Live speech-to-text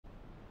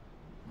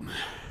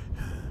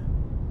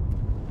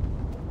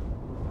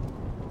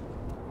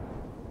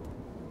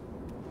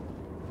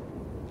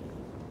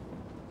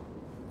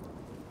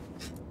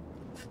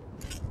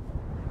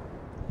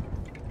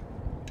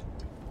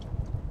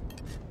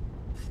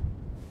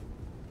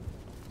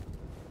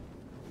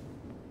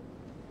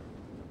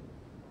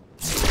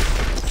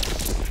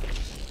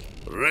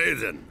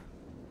Raiden.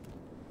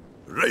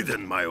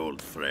 Raiden, my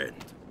old friend.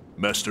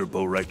 Master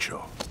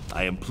Boraicho,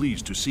 I am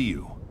pleased to see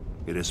you.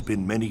 It has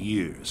been many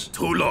years.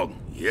 Too long.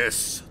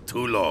 Yes,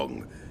 too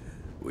long.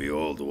 We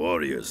old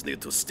warriors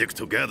need to stick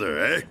together,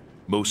 eh?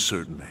 Most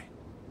certainly.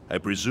 I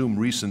presume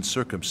recent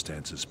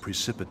circumstances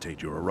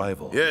precipitate your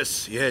arrival.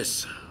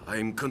 Yes.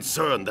 I'm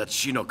concerned that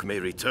Shinnok may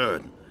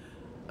return.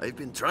 I've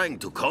been trying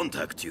to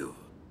contact you.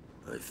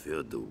 I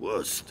feared the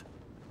worst.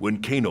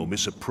 When Kano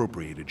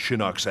misappropriated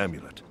Shinnok's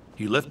amulet,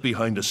 he left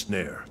behind a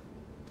snare.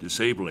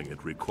 Disabling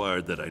it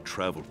required that I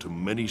travel to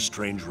many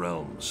strange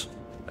realms.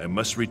 I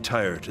must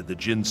retire to the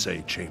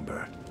Jinsei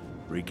chamber,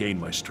 regain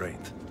my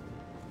strength.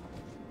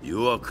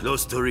 You are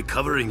close to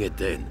recovering it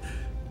then.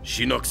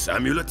 Shinnok's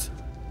amulet?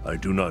 I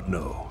do not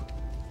know.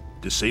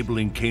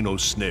 Disabling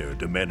Kano's snare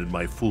demanded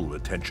my full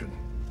attention.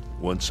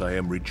 Once I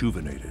am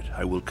rejuvenated,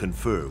 I will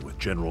confer with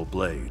General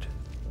Blade.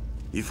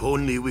 If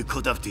only we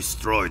could have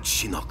destroyed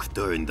Shinnok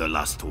during the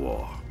last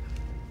war.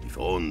 If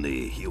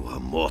only he were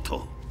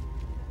mortal.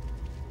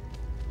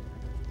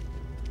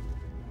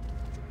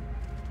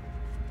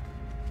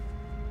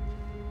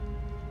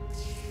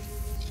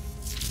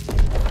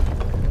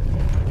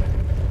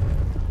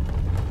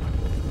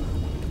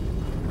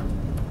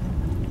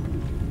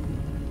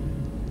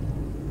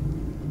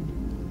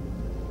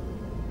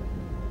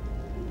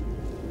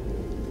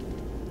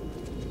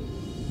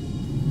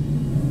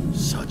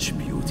 Such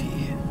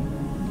beauty,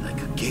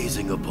 like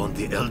gazing upon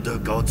the Elder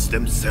Gods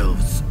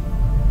themselves.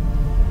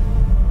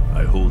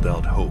 I hold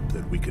out hope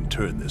that we can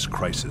turn this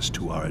crisis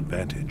to our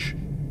advantage.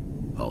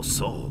 How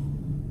so?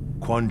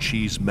 Quan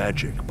Chi's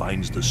magic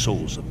binds the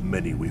souls of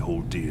many we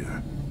hold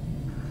dear.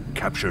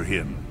 Capture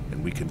him,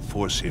 and we can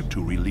force him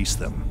to release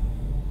them.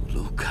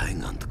 Liu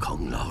Kang and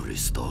Kung Lao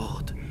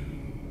restored.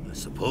 I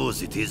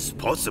suppose it is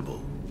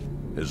possible.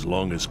 As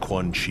long as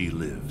Quan Chi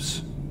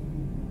lives.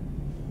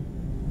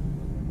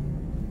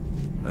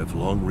 I've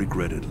long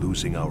regretted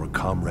losing our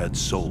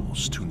comrades'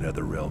 souls to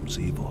Netherrealm's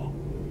evil.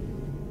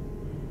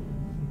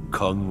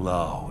 Kung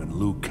Lao and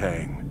Liu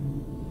Kang,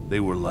 they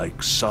were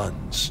like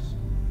sons.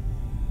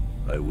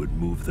 I would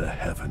move the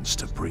heavens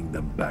to bring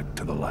them back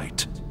to the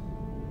light.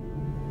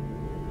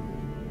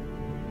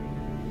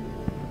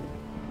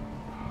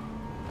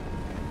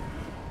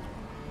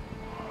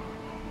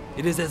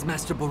 It is as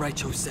Master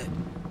Boraicho said.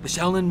 The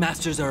Shaolin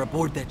Masters are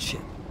aboard that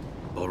ship.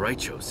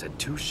 Boraicho said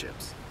 2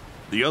 ships.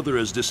 The other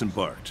has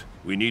disembarked.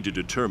 We need to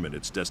determine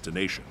its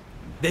destination.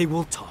 They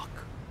will talk.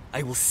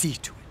 I will see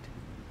to it.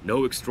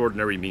 No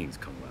extraordinary means,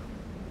 Kung Lao.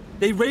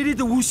 They raided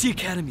the Wuxi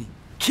Academy,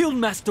 killed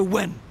Master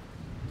Wen.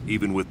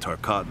 Even with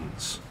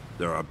Tarkatans,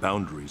 there are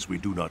boundaries we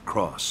do not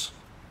cross.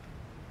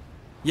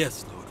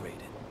 Yes, Lord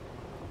Raiden.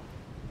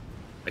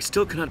 I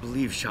still cannot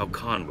believe Shao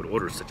Kahn would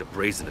order such a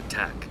brazen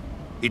attack.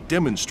 It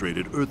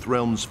demonstrated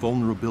Earthrealm's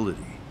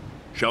vulnerability.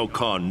 Shao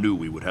Kahn knew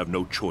we would have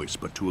no choice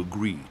but to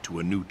agree to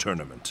a new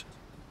tournament.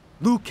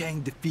 Liu Kang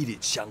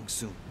defeated Shang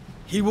Tsung.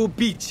 He will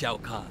beat Shao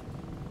Kahn.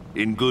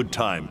 In good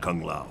time,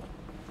 Kung Lao.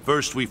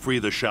 First we free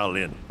the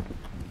Shaolin.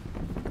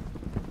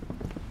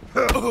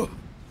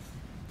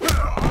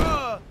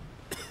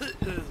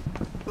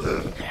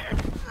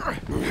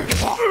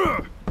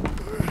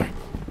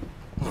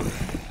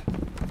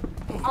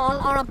 All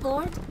are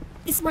aboard?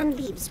 This one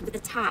leaves with the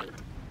tide.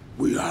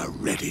 We are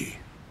ready.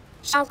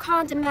 Shao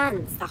Kahn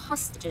demands the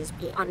hostages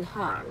be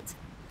unharmed.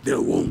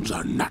 Their wounds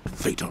are not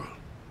fatal.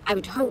 I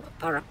would hope,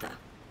 Baraka.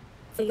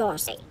 For your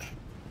sake.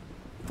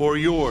 For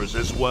yours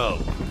as well.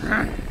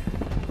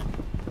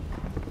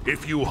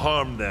 If you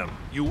harm them,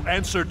 you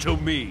answer to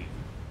me.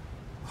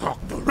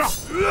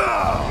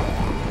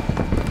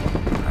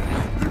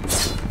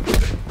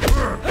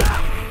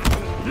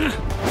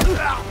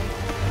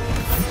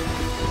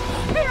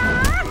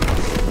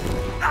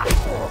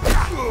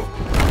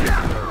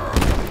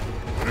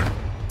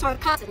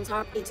 Tarkatans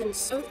aren't beaten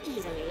so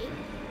easily.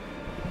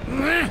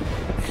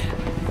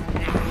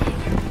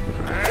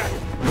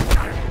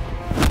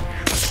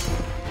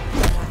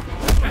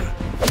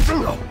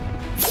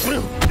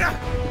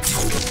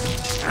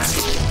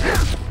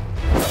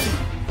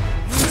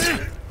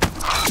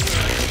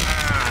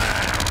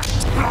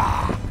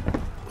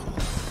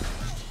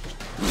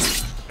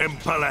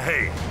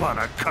 Empalahe,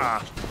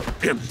 Baraka.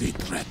 Empty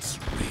threats,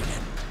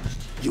 Raiden.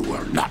 You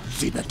will not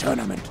see the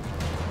tournament.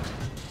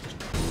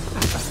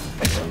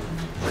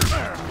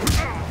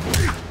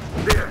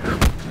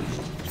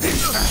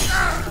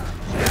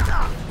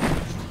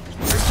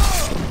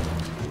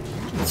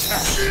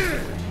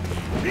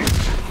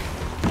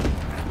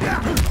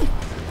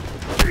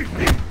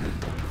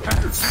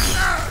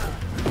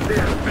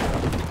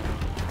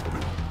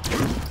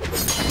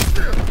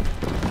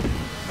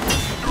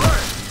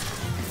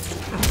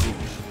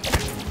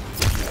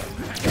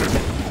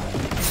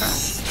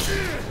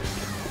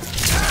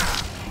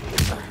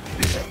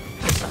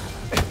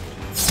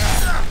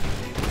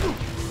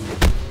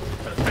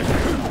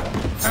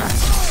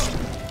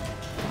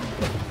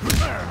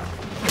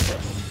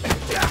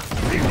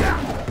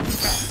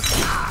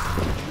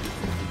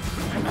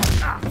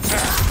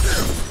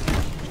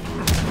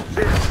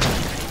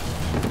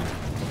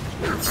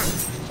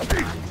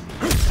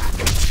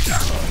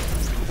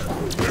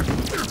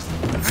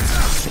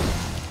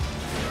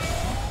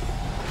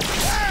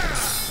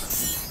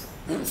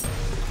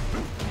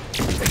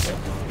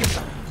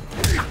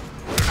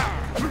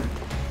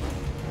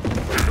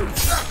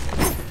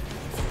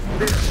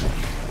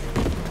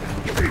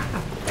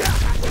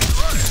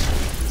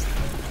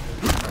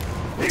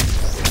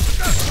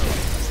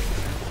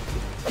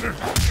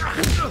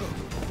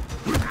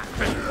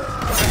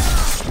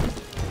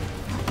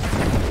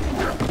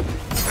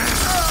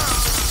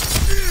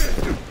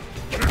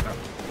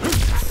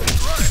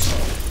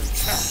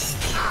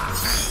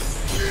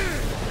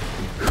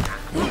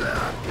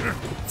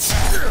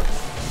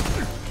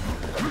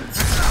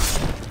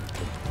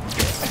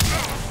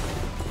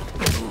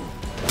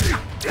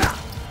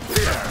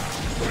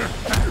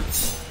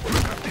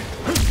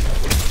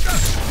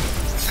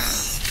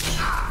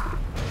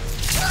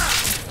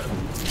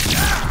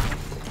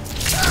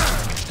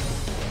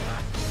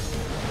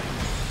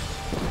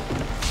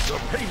 Your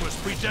pain was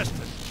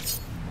predestined.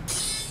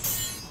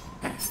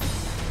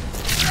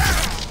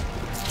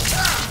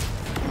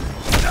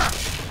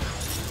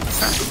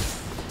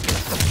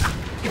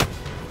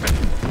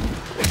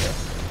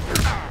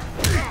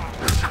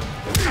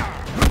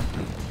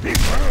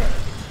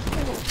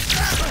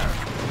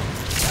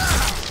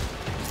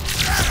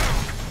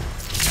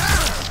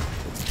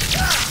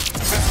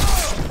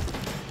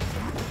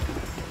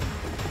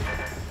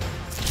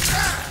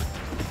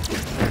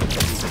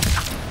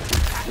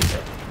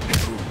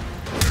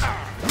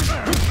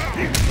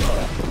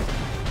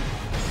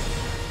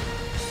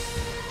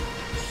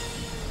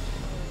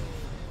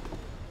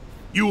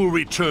 You will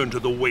return to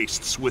the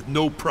wastes with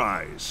no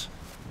prize.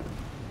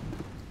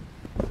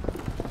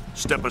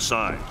 Step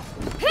aside.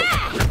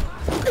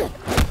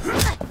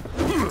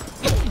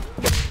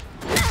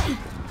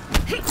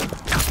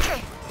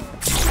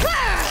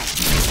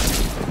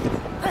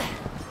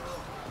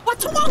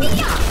 What's wrong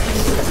here?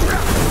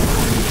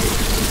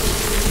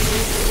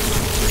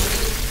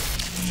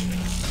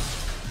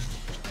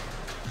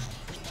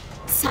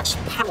 Such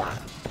power.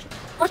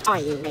 What are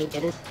you,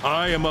 Raiden?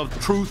 I am of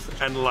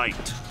truth and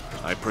light.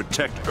 I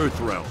protect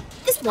Earthrealm.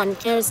 This one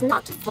cares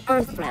not for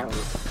Earthrealm,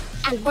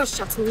 and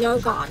worships no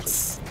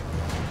gods.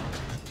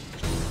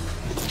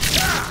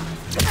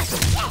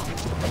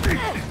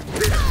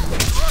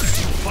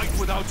 Fight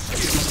without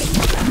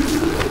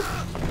skill.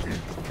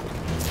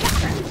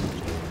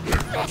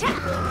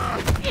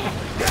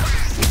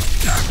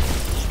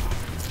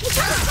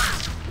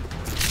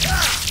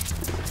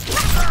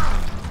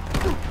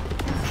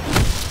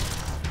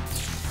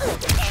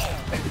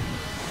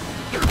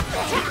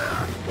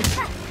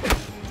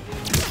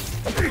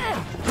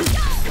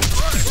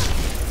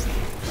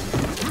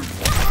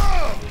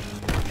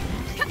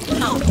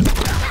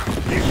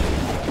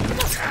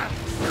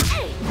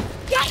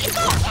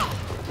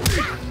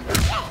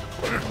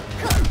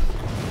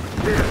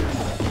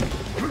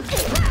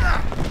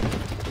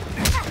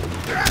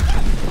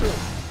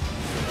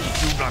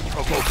 Do not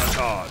provoke a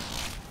god.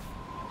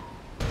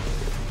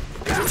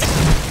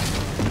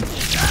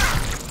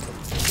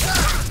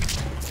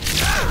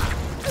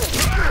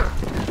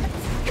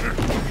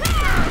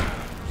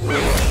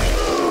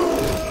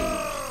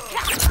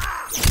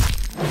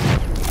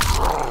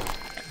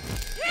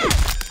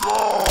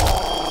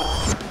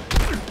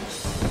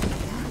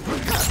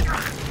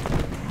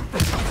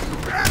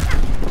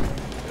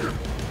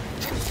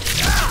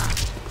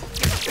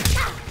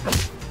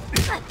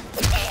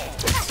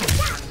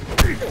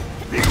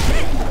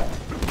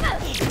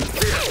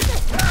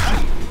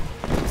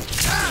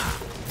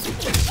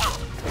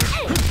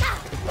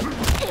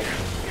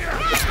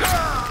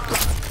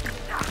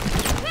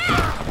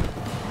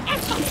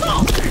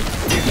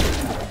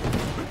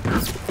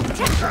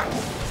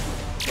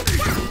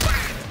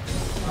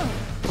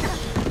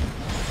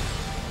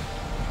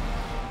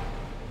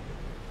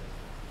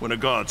 When a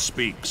god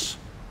speaks,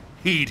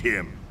 heed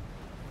him.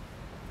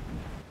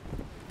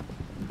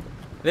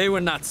 They were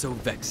not so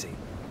vexing.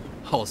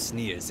 All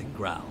sneers and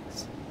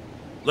growls.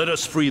 Let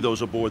us free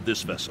those aboard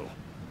this vessel.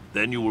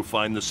 Then you will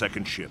find the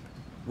second ship.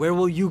 Where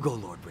will you go,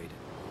 Lord Raiden?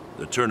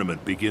 The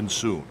tournament begins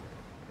soon.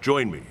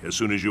 Join me as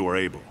soon as you are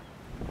able.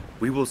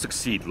 We will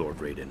succeed, Lord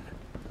Raiden.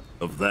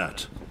 Of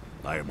that,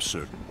 I am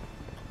certain.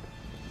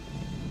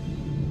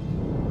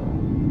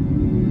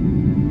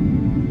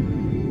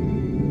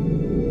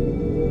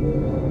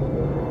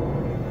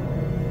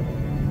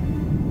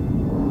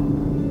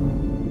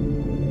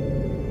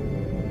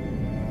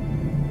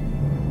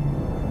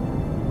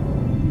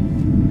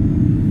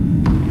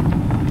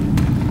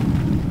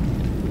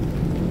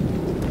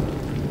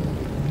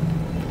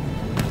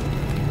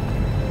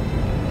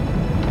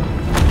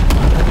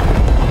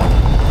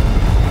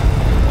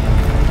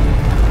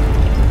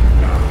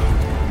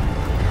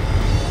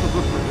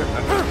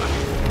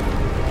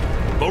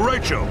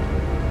 Borracho!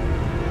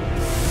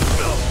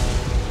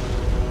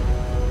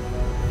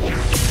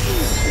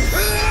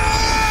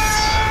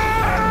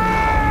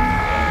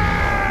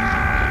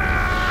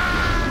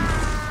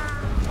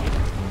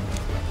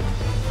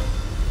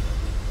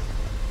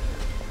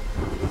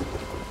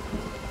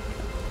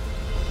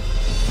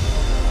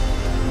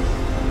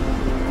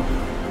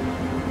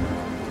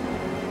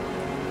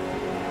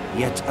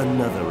 Yet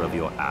another of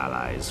your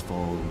allies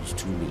falls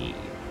to me.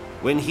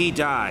 When he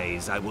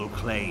dies, I will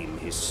claim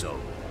his soul.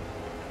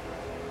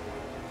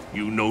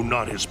 You know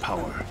not his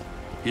power.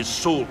 His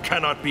soul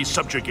cannot be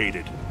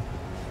subjugated.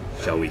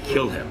 Shall we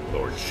kill him,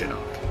 Lord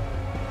Shinnok?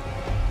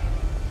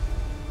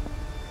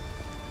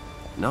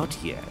 Not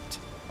yet.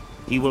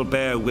 He will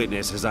bear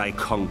witness as I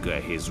conquer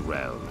his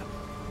realm.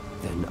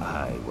 Then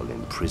I will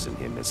imprison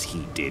him as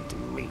he did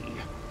me.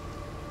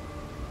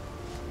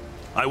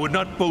 I would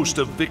not boast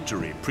of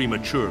victory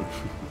prematurely.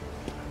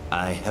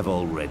 I have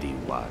already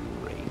won,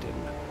 Raiden.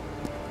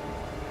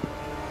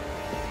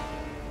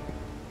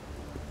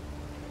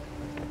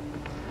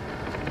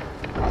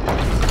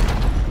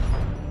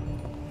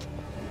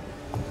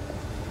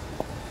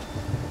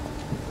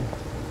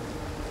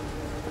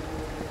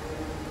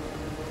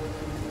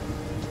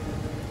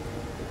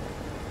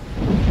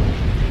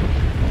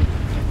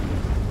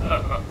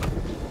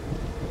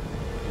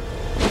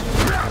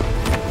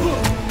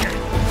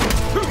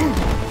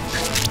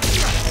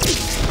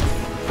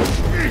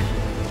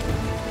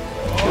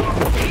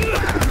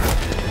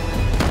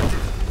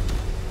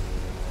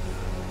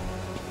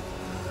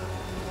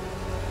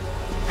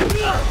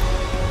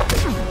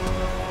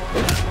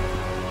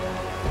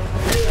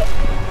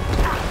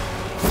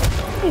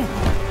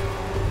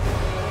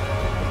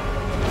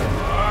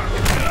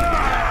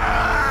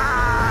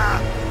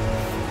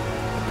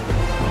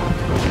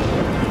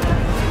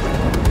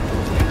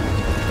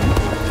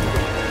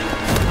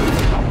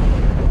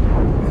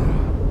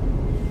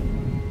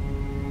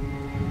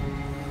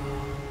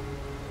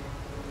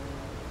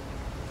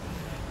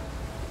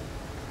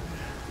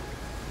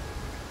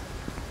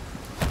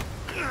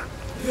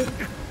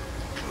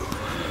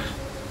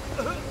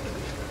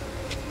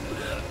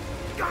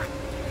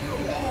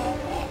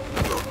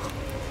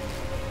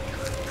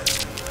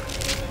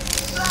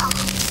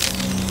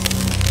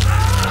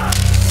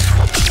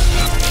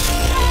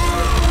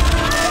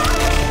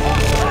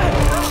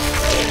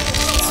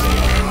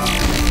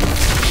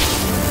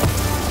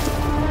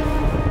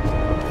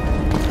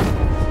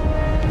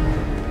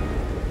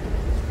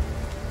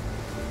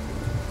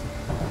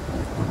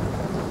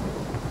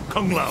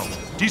 Kung Lao,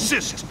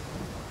 desist!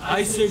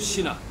 I serve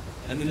Shinnok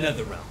and the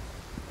Netherrealm.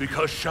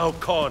 Because Shao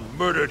Kahn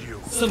murdered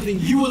you. Something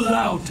you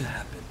allowed to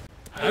happen.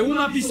 I will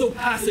not be so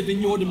passive in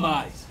your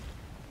demise.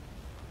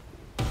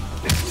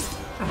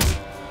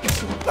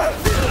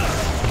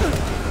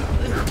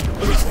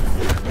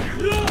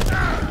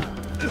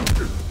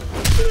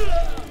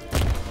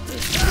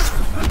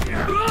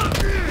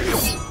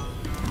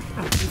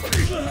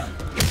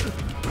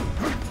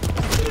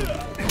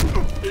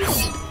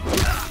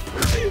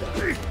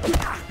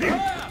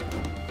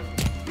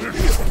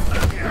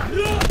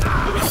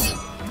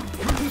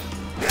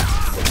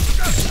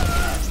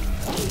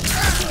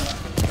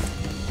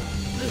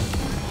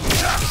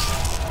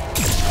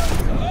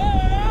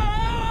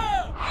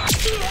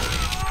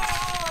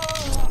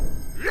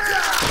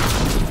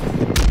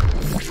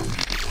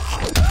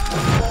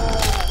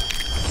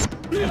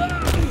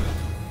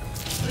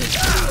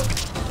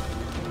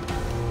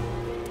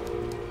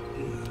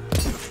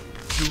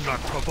 Do not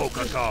provoke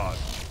a god.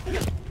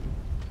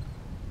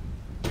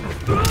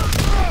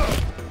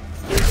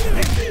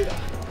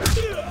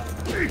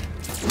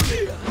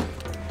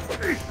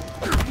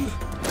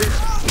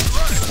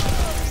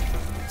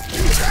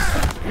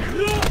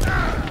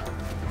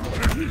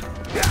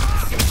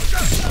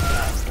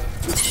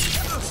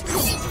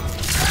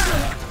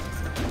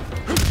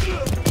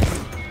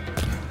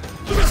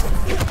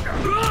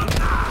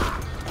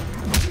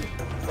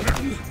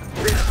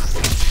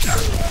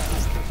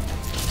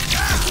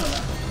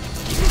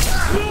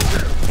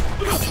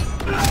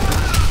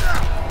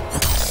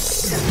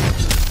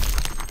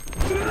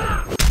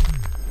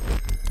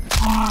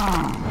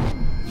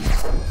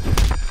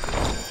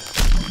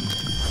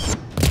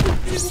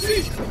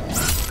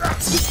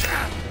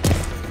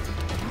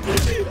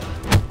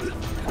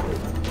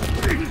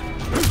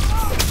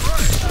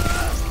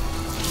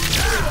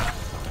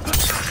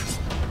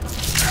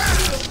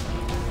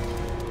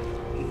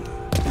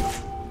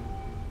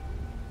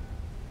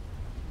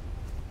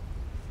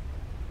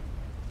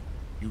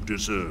 You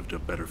deserved a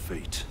better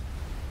fate.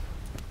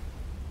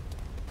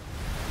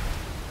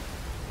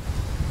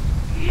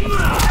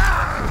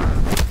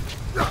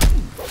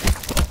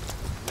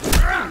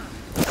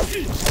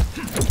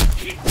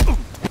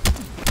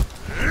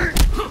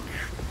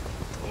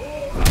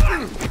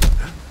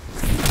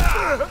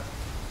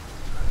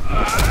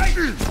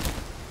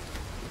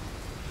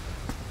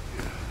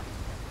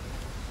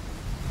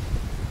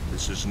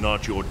 This is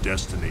not your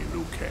destiny,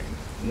 Liu Kang.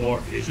 More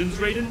visions,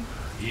 Raiden?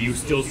 Do you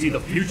still see the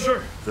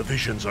future? The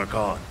visions are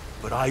gone,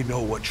 but I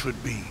know what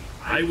should be.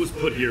 I was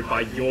put here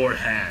by your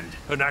hand.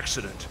 An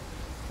accident,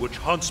 which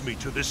haunts me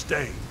to this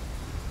day.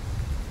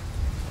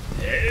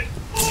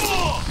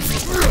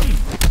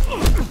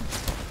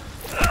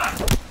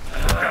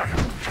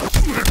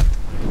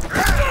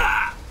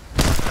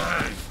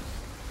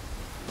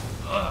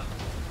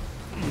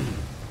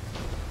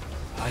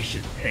 I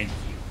should thank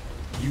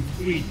you. You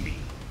freed me.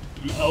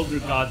 The Elder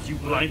Gods you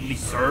blindly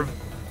serve.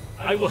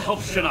 I will help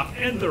Shinnok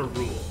end their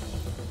rule.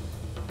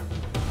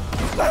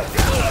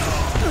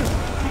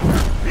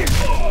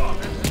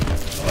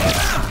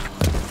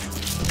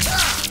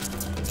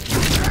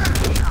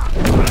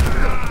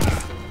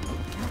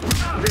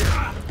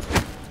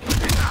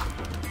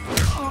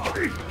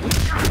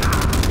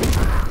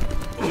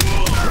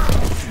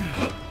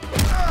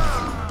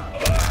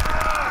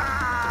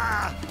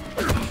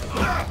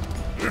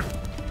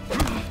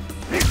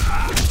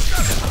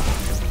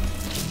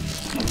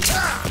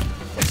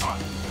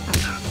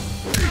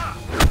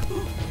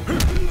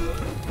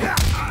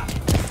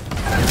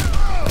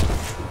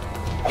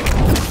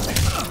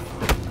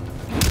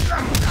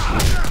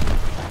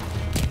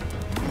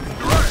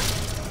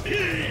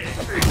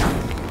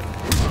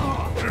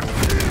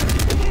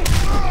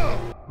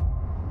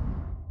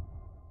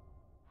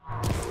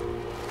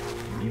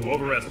 You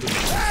overestimate me.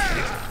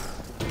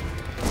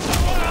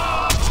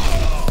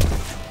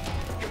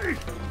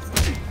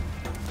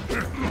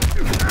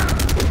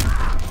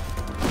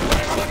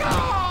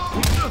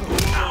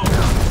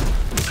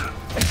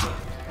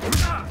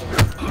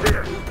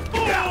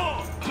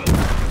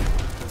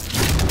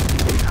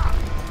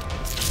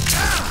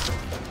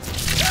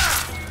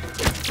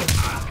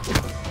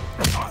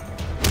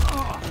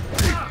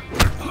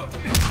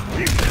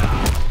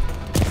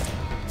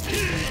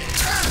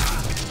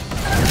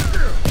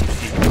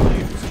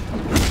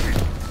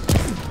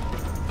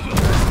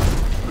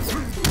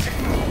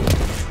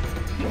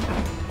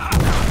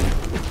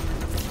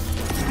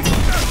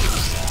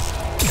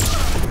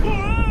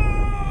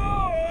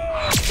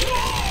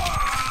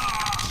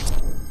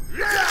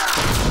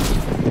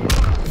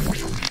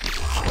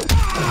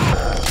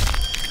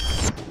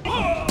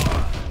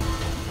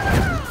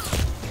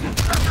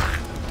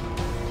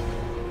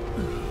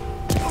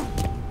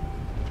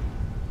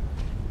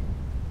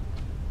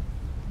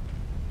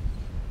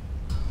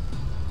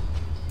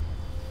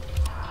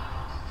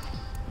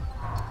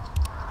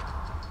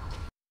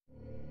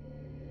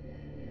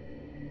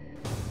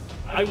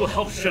 I will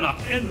help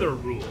Shinnok end their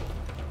rule.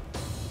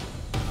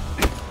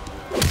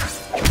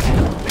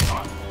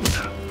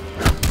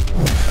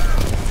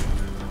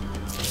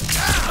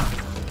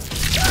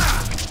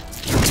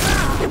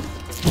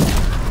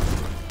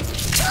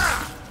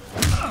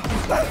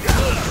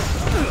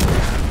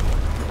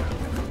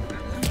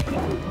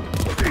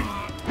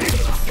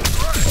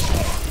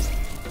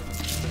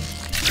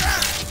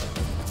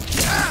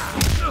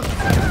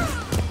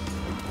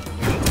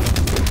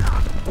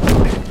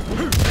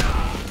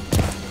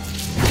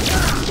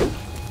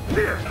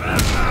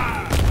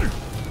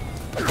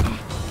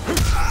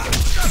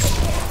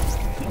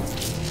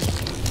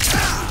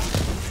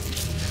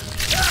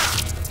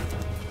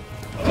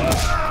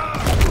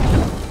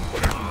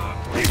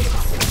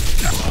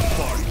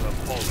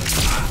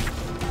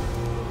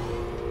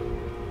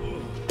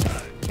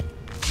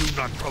 Do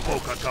not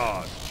provoke a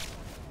god.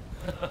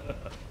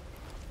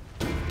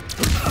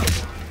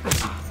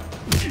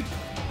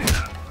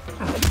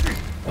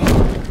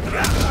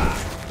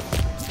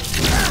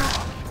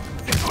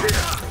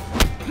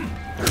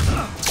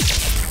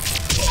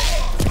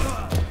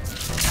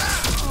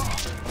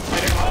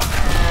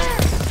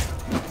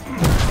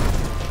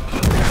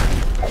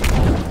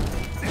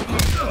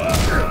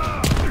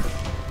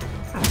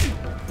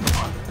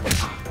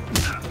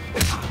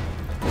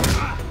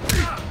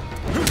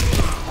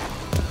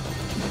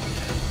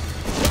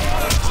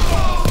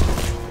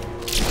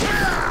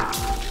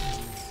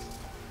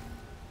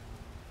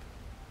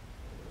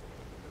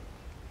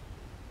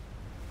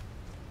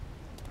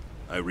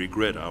 I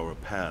regret our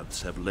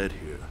paths have led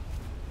here.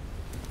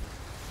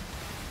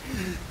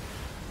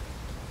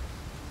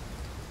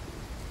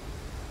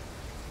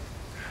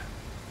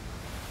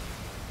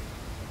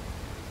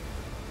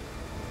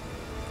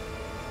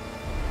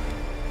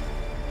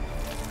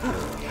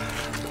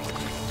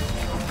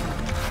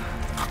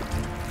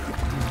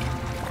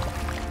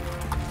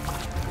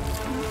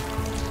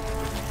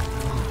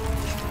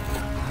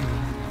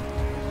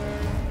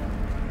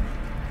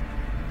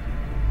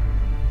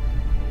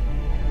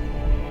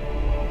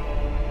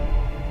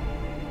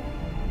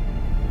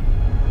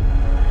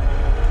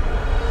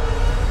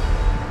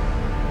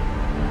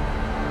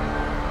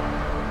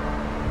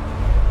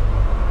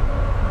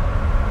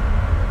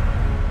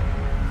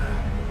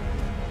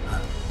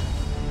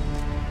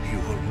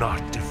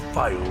 Not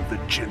defile the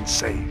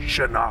Jinsei,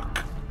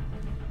 Shinnok.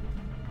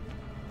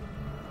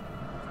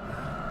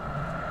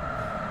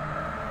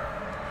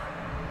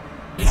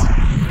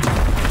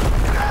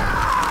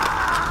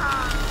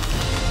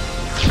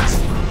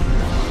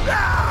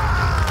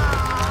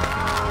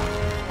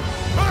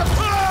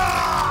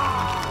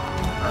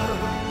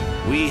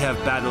 We have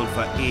battled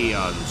for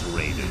eons,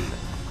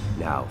 Raiden.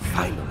 Now,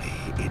 finally,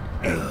 it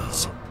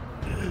ends.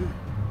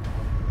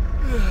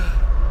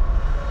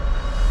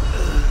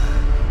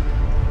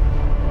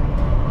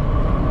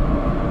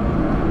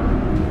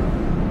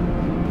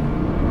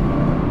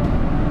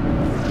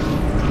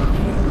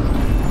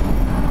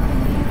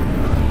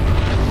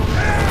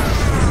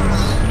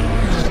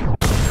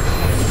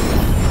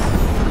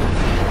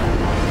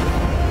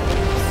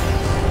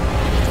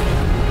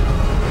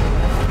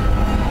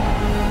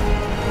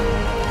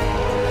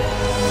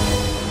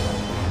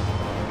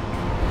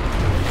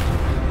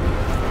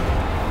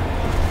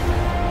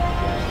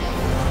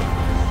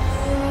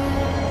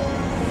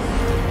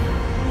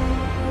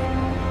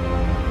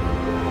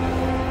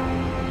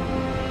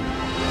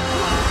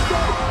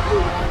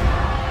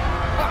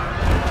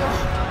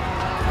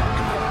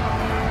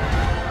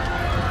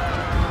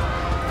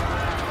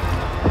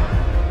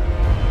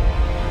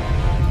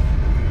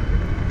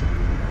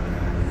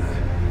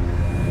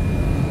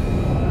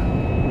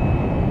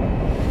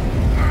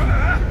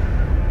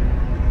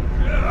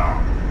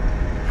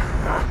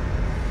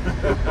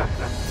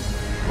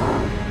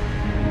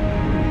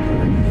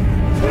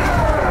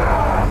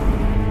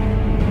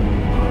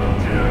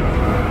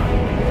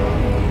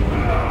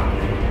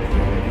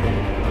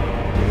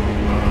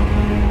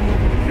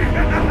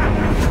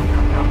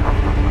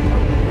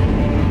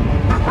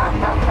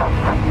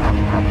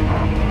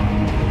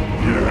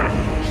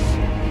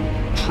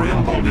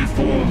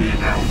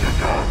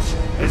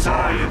 is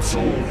I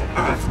absolve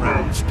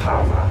Earthrealm's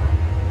power.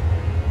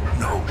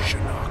 No,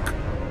 Shinnok.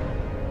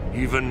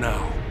 Even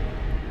now,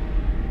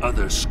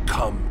 others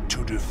come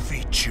to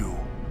defeat you.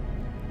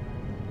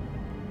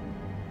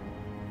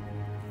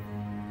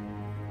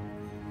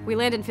 We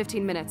land in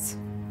 15 minutes.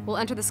 We'll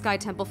enter the Sky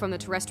Temple from the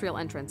terrestrial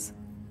entrance.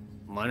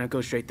 Why not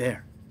go straight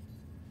there?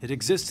 It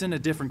exists in a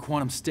different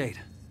quantum state,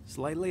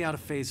 slightly out of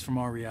phase from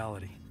our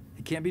reality.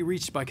 It can't be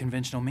reached by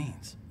conventional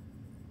means.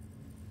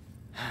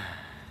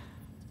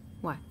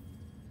 What?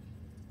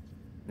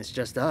 It's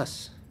just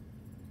us.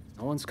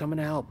 No one's coming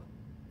to help.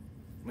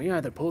 We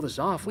either pull this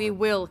off We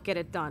will get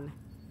it done.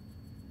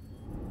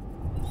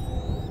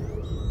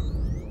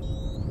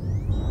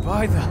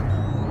 By the...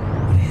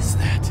 What is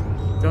that?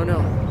 Don't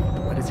know,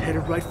 but it's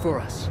headed right for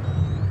us.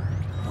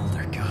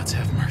 Elder gods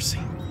have mercy.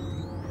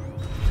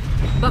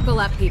 Buckle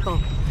up, people.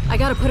 I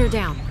gotta put her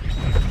down.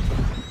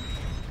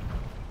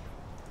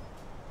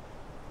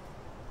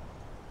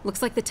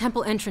 Looks like the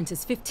temple entrance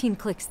is 15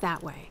 clicks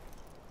that way.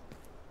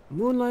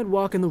 Moonlight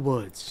walk in the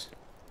woods.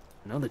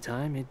 Another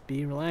time, it'd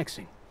be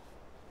relaxing.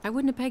 I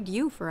wouldn't have pegged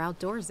you for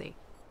outdoorsy.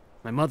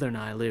 My mother and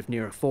I live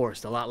near a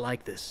forest a lot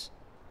like this.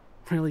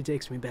 Really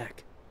takes me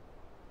back.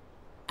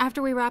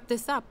 After we wrap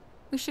this up,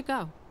 we should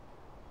go.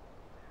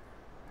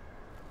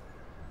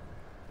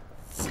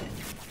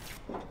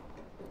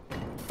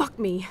 Fuck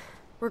me.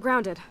 We're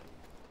grounded.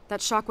 That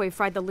shockwave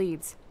fried the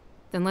leads.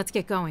 Then let's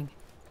get going.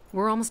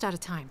 We're almost out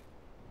of time.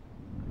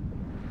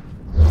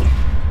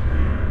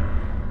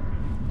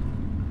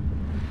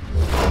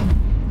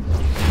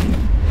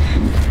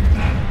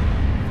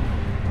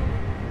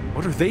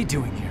 What are they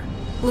doing here?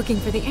 Looking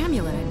for the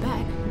amulet, I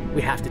bet.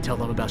 We have to tell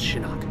them about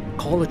Shinnok.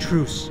 Call a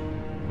truce.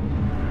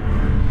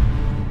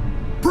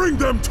 Bring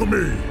them to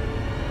me!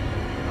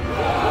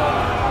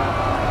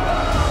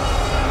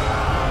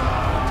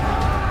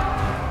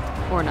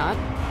 Or not.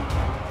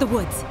 The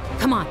woods.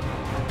 Come on.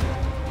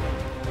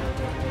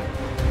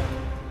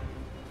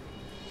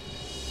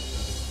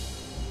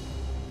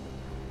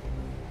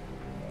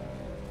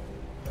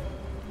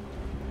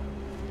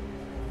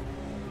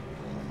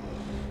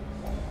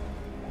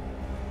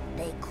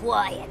 Be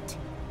quiet.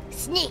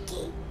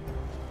 Sneaky.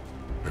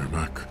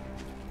 Ermac,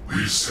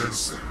 we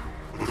sense them,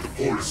 but the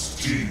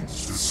forest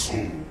teems with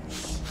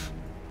souls.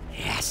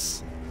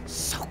 Yes,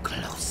 so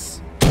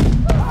close.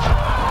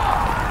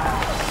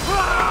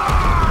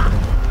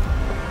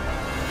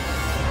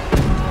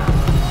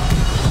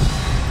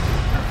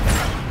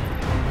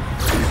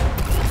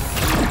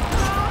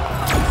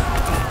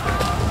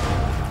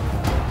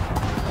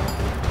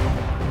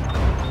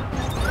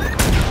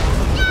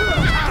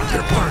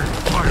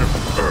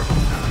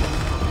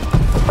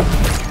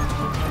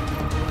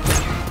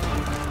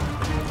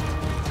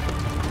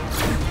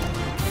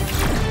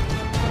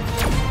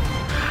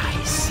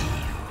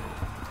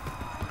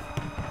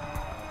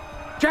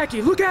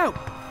 Jackie, look out!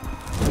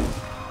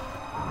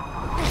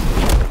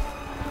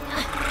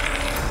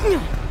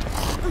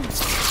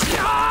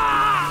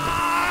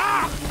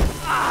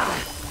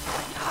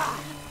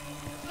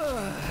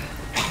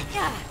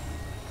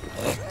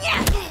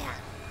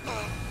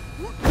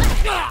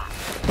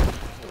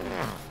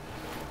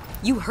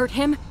 You hurt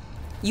him?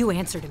 You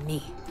answer to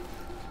me.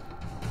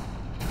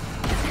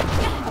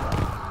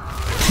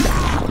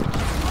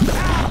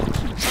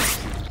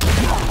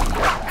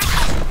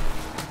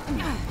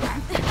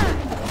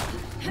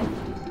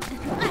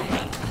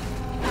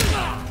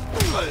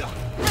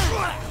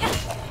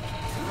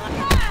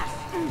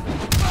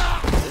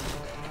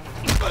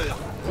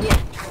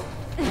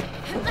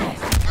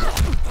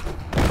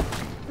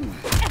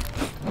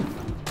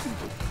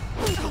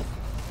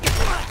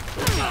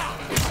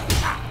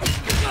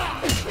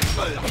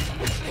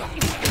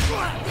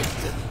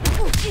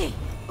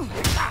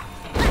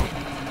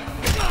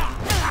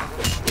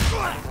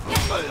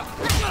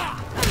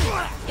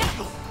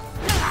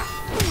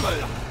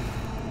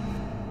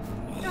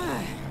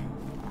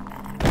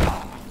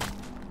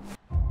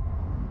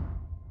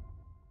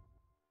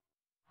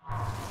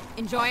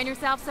 Enjoying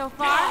yourself so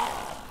far?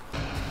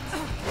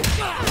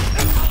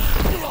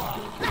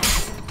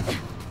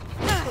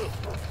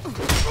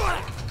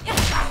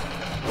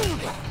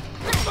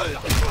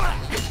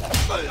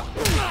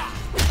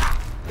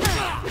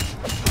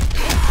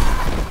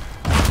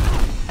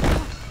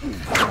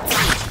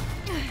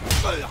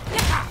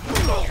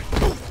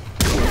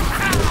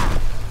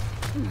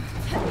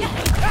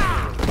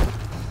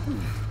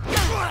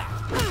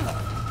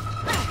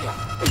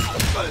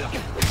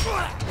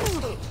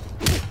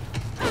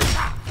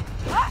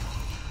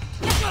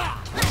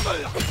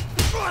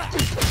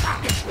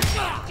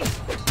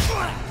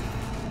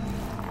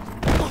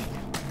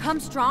 Come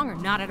strong or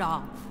not at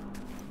all.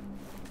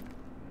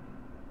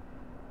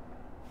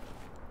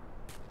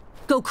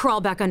 Go crawl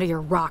back under your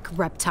rock,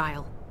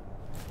 reptile.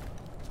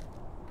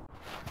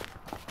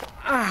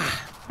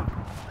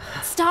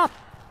 Stop!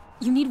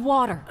 You need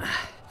water.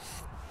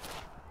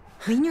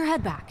 Lean your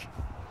head back.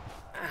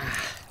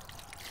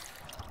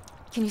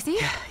 Can you see?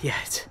 Yeah,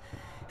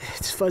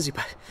 it's fuzzy,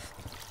 but...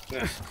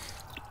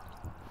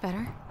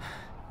 Better?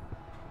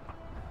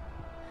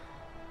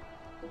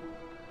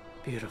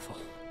 Beautiful.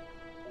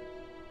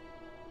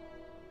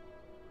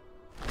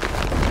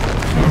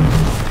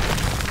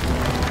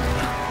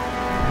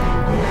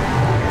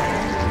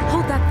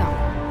 Hold that thumb.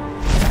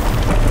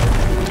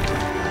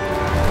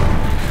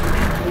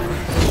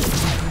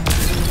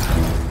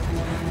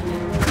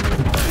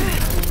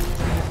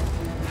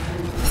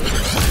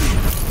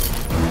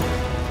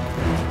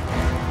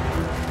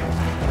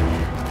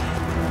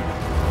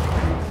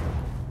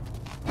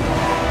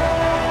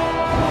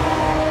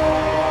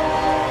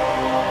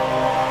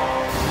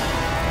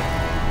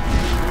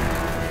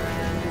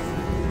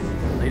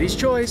 Lady's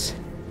choice.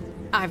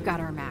 I've got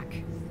our Mac.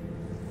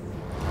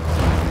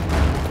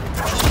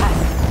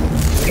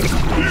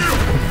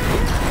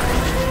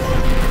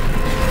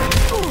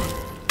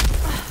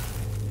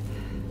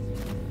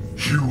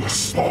 You are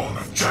spawn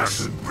of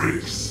Jackson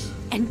Briggs.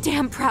 And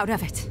damn proud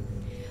of it.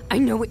 I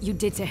know what you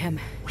did to him.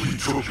 We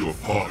took your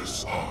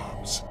father's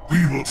arms.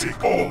 We will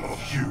take all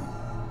of you.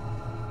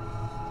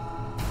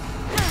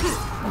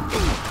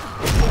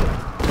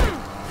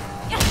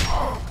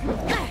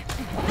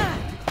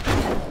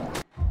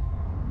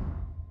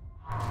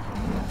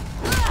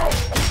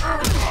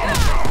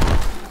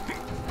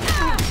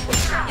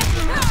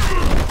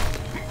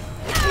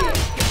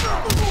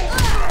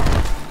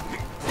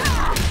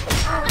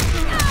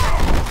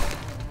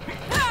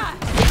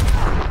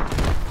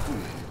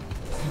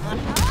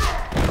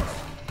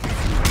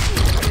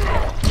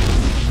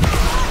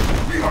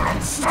 We are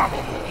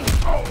unstoppable.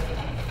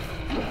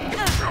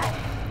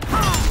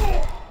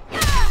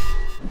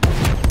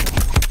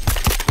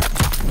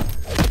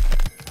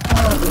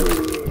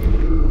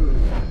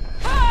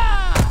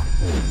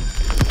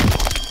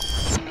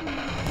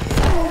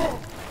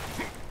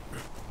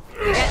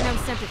 Get no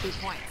sympathy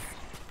points.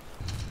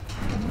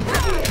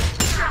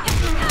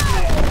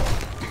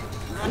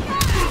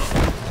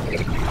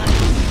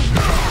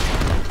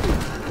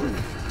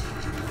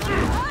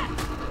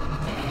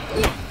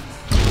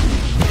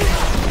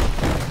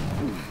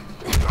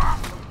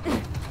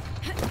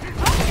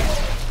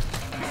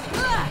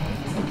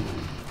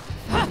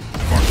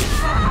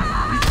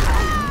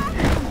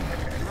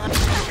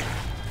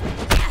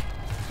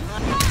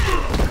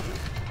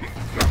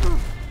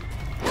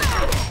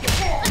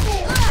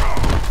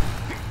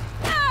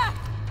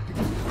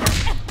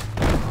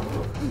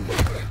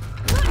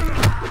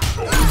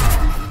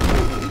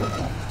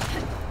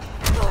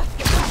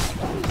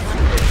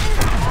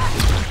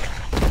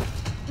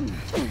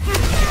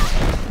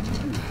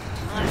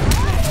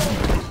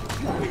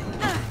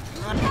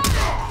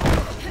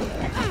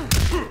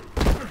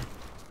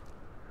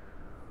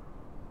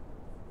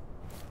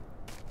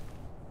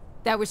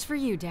 That was for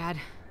you, Dad.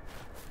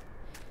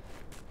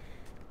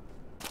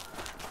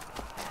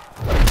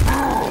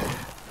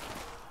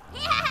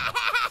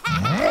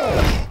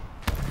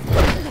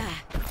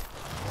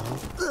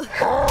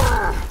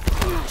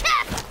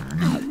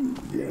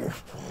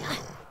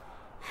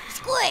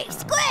 Squeeze,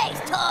 squeeze,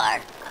 Tor!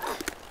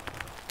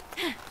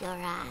 Your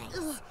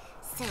eyes,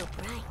 so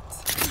bright.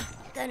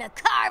 Gonna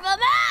carve them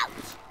out!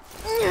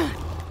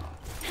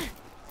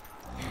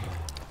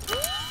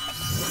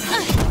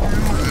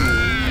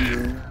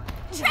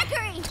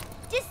 Trickery!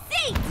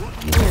 Deceit!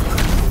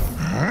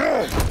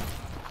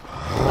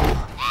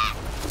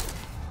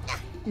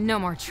 No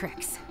more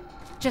tricks.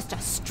 Just a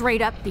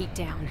straight-up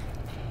beatdown.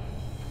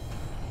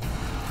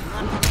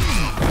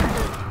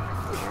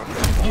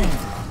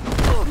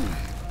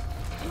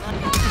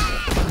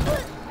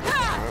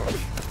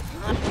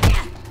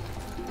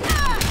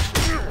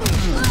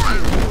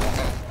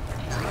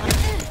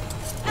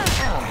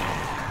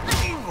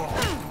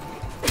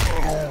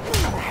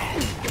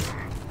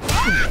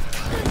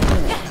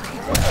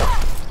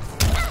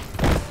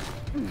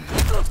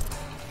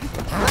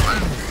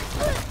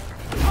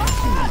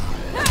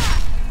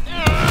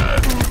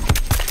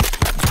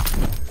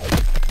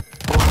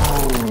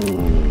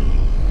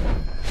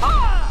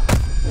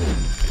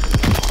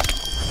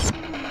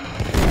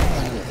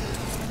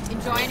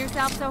 Enjoying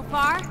yourself so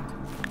far?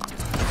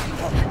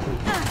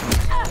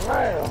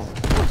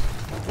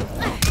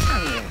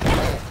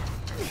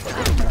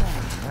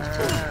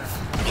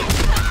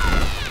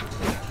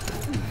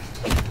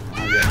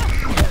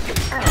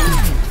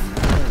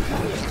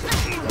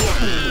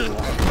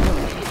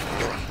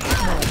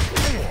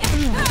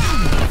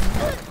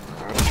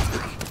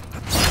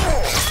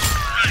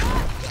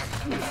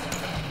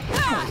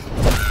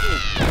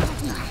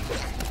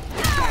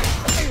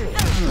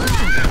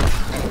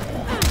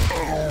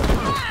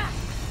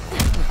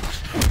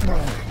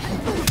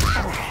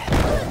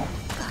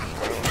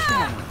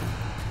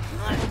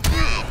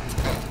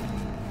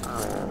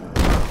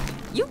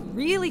 You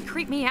really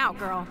creep me out,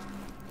 girl.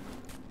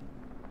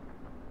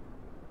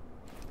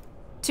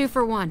 2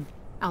 for 1.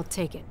 I'll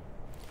take it.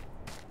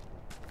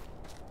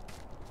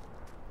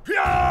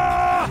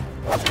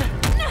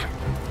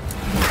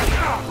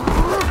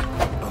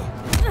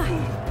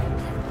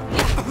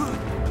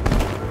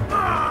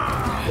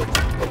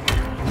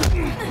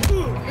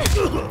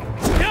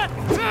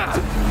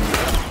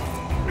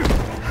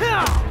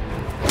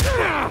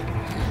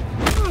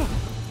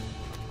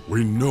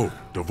 We know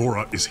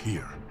Devora is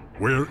here.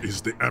 Where is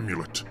the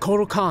amulet?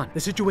 Kotal Khan, the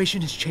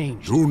situation has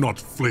changed. Do not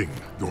fling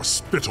your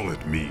spittle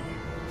at me.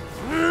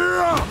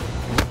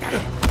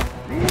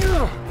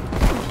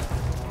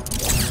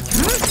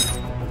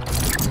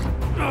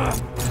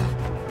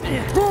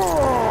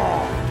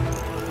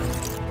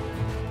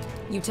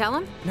 You tell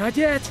him? Not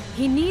yet.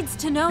 He needs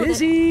to know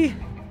Busy.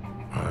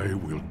 I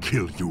will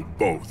kill you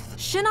both.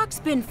 Shinnok's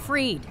been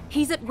freed.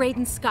 He's at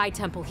Raiden's Sky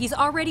Temple. He's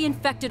already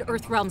infected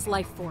Earthrealm's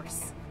life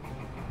force.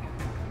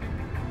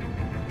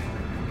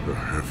 The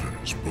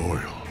heavens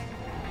boil.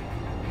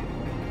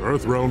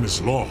 Earthrealm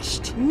is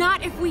lost.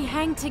 Not if we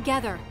hang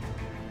together.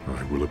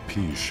 I will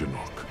appease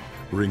Shinnok.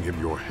 Bring him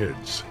your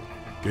heads.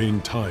 Gain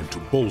time to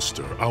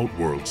bolster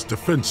Outworld's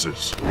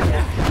defenses.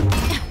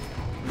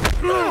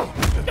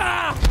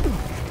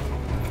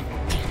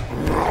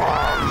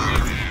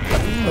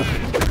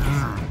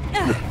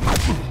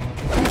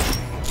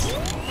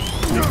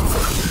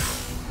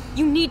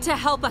 You need to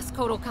help us,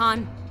 Kotal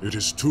Khan. It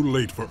is too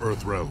late for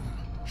Earthrealm.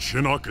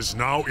 Shinnok is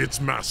now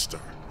its master.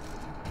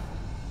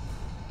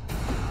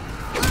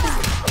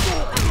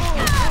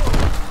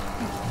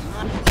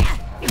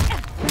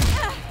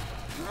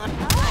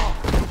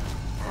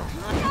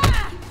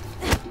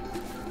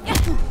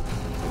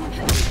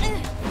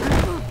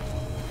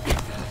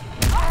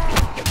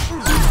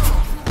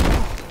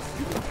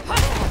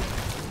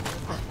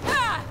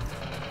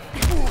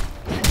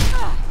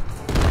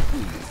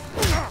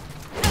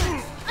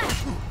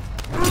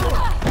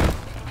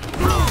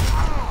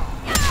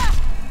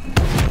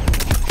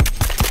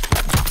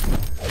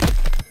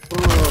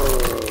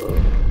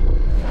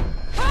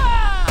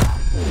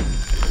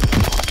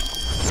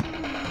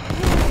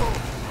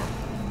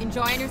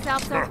 Enjoying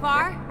yourself so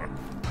far?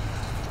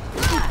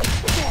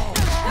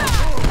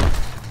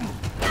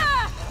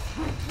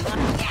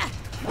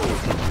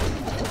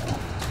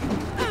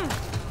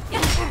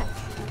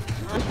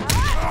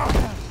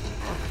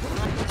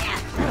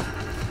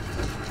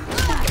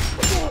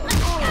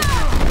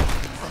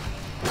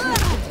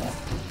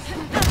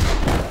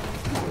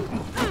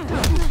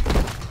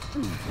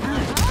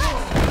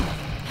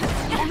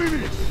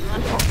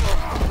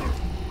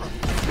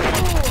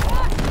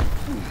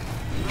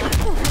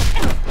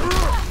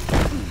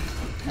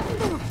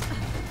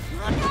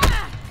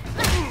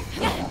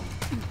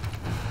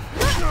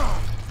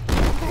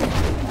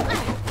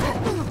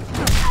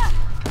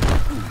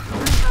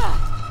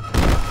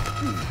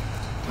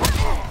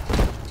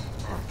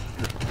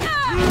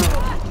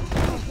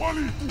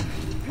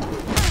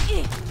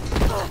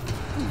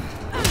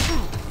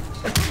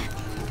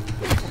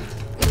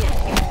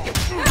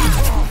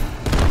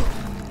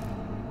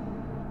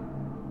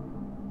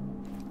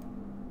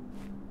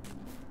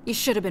 You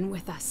should have been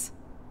with us.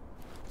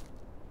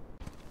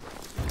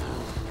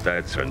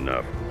 That's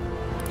enough.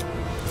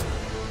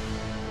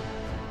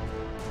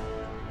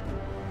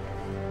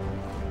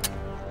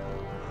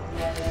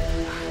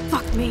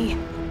 Fuck me.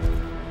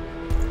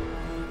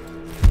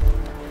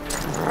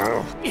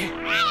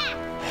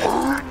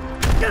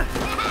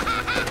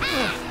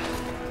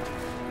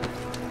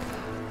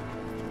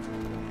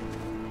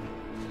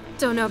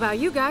 Don't know about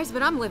you guys,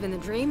 but I'm living the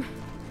dream.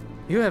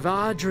 You have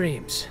odd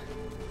dreams.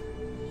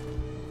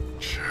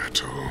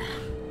 Chattel,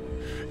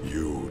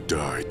 you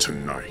die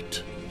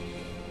tonight.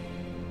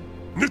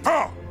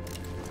 Nita!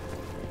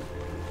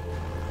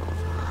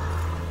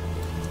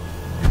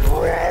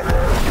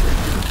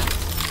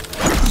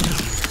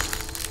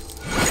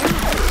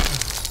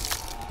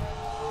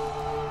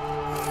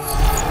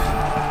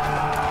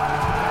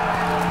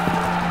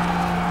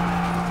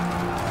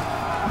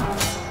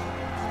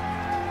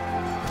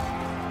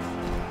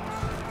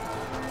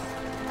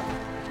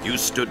 You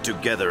stood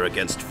together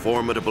against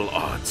formidable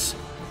odds.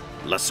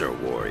 Lesser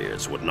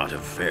warriors would not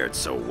have fared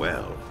so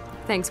well.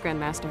 Thanks,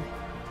 Grandmaster.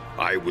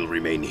 I will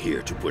remain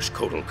here to push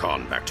Kotal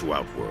Khan back to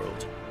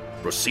Outworld.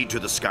 Proceed to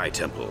the Sky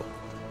Temple.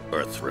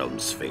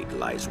 Earthrealm's fate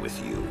lies with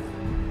you.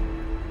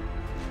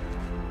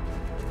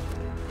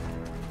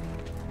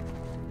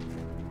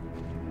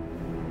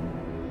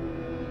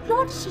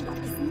 Lord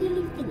Shinnok is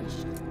nearly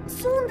finished.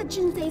 Soon the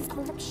Jinsei's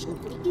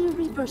corruption will be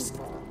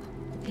irreversible.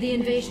 The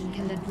invasion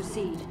can then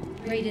proceed.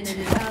 Raiden and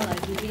his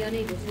allies will be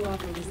unable to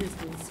offer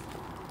resistance.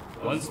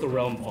 Once the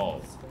realm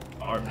falls,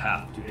 our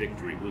path to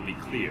victory will be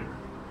clear.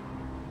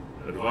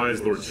 Advise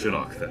Lord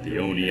Shinnok that the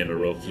Oni and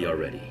Orochi are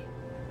ready.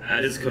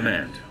 At his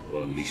command,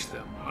 we'll unleash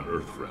them on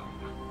Earthrealm.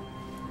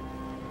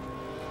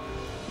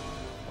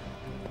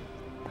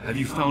 Have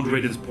you found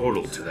Raiden's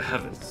portal to the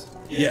heavens?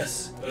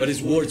 Yes, but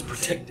his ward's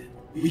protected.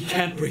 We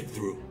can't break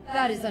through.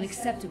 That is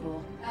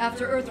unacceptable.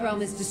 After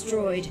Earthrealm is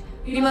destroyed,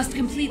 we must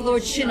complete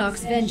Lord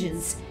Shinnok's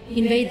vengeance,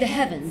 invade the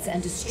heavens,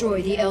 and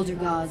destroy the Elder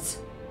Gods.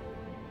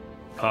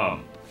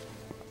 Come.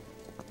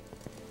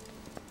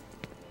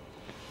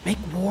 Make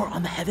war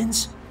on the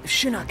heavens? If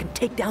Shinnok can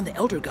take down the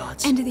Elder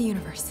Gods. End of the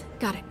universe.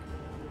 Got it.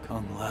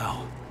 Kung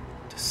Lao.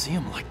 To see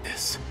him like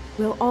this.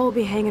 We'll all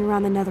be hanging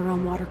around the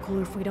Netherrealm water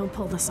cooler if we don't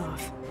pull this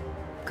off.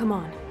 Come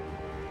on.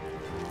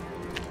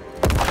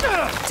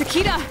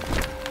 Takeda!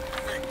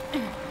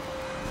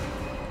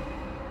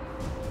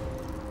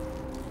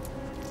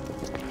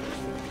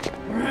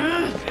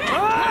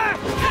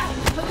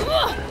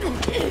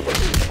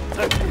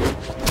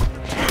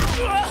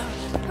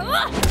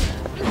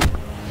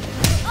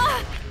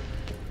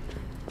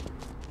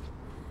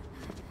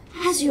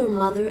 Has your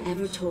mother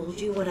ever told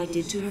you what I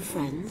did to her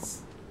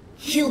friends?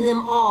 Killed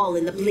them all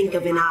in the blink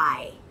of an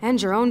eye.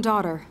 And your own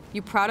daughter.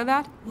 You proud of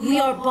that? We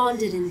are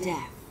bonded in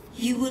death.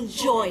 You will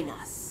join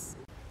us.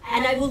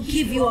 And I will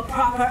give you a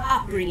proper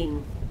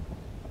upbringing.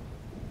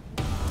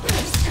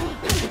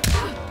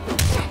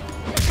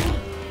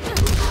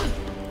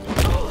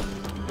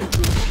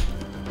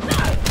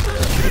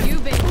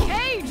 You've been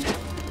caged!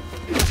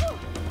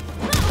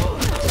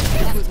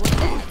 That was one of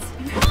those.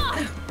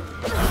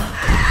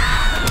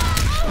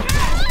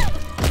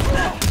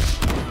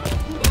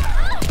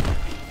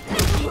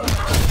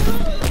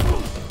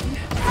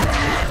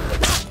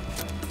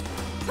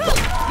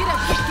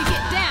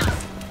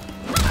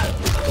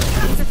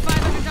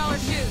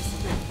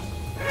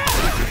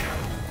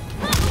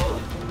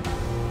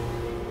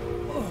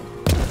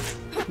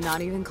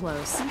 Not even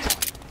close.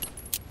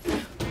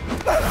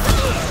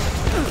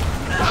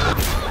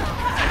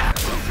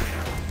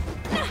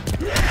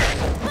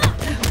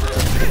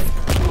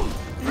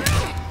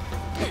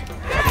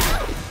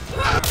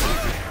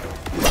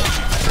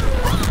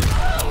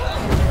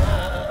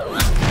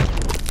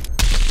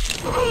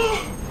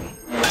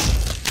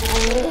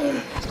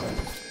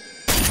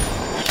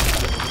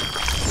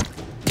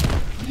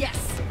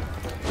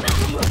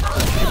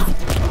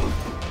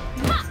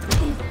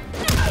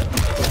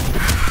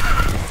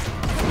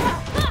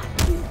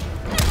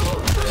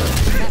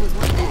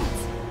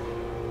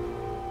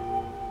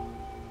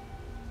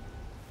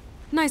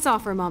 Nice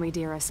offer, Mommy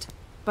dearest,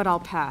 but I'll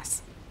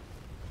pass.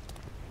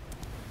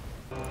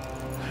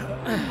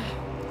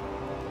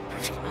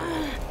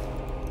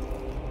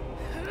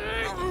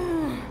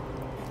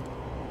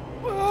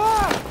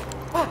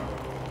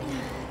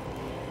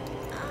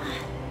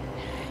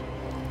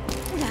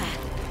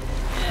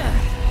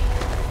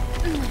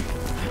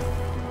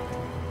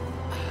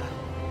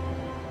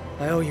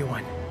 I owe you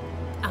one.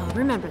 I'll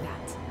remember that.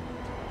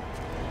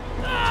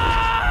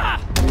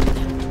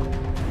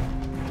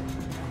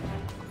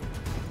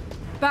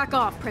 Back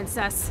off,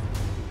 princess.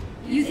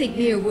 You think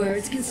mere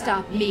words can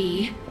stop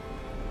me?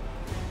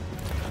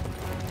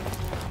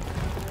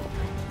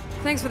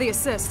 Thanks for the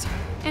assist.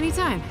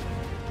 Anytime.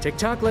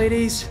 TikTok,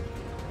 ladies.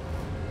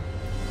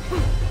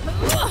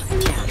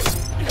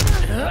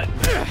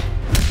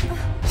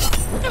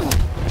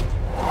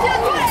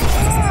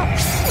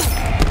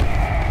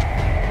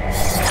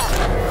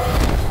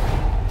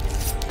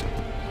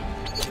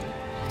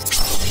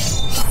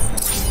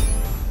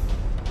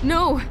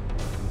 No!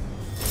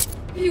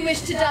 You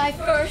wish to die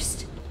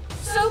first?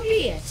 So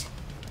be it.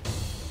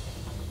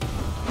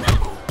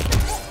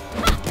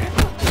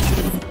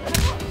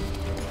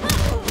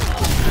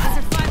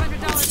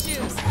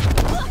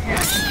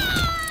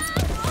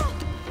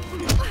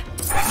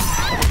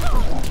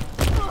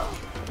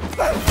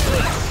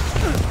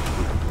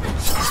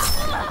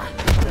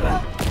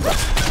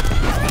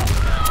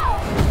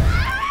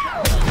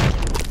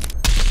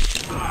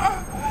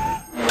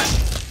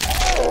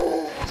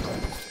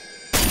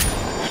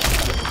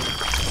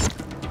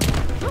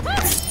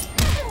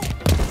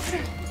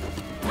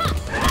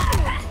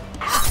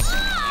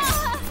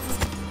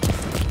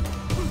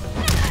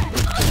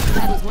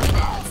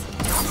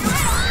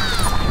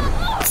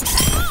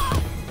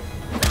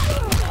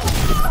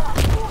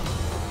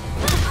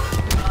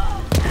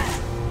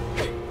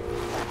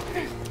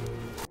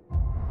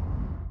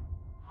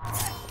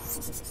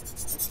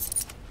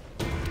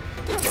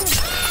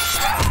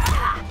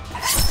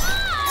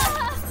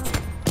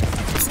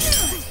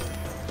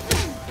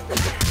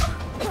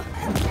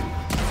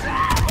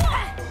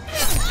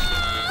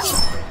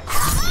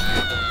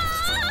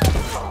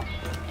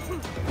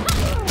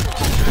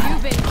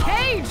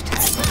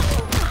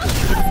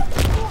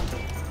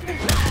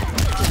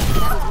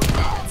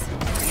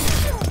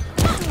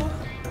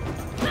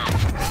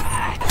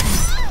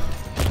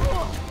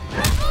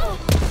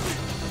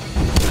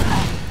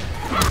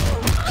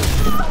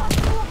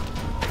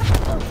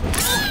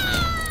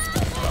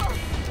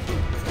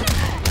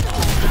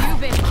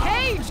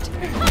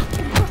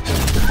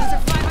 These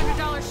are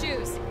 $500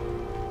 shoes.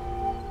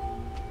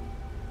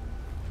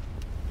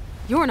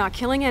 You're not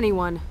killing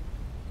anyone.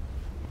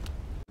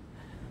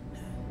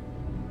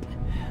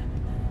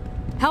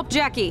 Help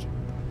Jackie!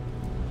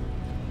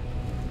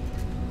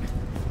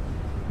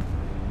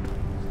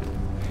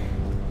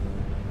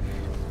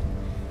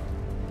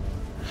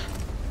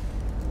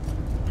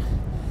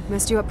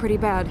 Messed you up pretty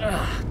bad.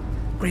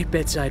 Great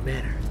bedside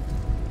manner.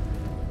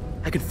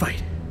 I can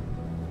fight.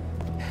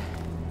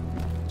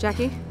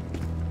 Jackie?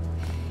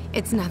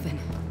 It's nothing.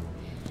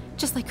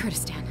 Just like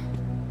Kurdistan.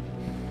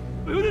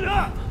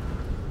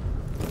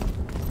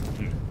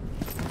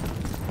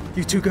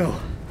 You two go.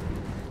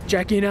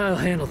 Jackie and I'll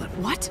handle them.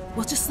 What?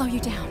 We'll just slow you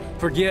down.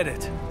 Forget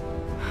it.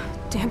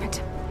 Damn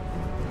it.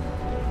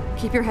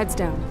 Keep your heads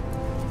down.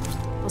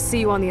 I'll see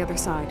you on the other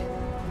side.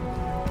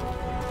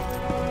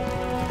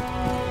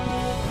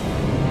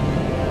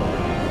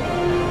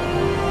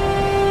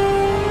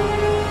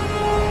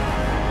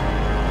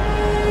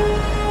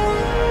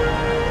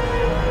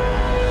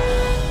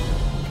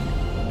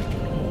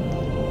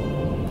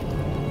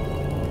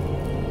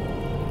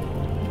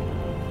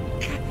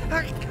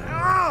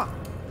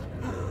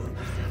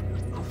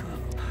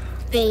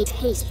 They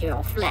taste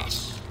your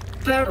flesh,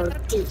 burrow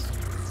deep.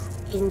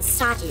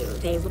 Inside you,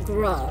 they will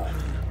grow,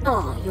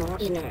 gnaw your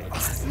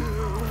innards.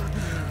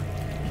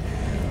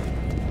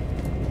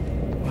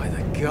 By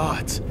the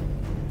gods.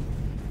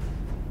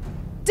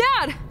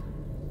 Dad!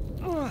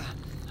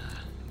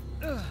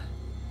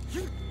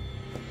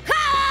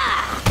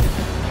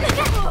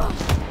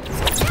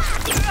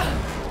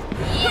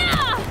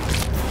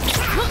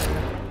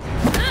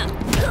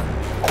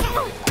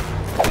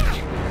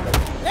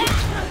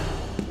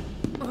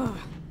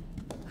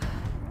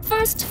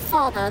 First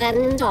father,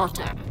 then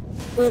daughter.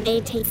 Will they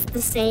taste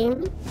the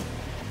same?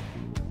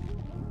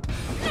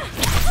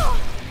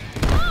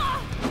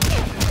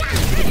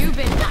 You've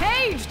been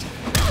caged!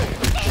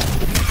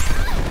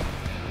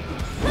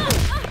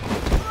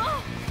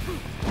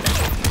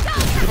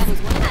 That was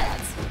one of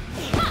Dad's.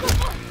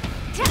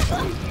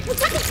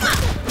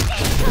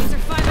 These are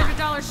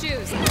 $500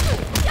 shoes.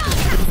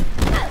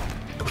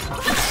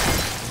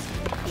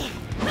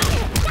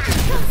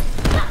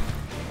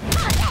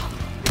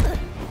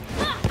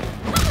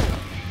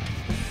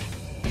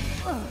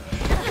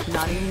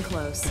 Not even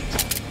close.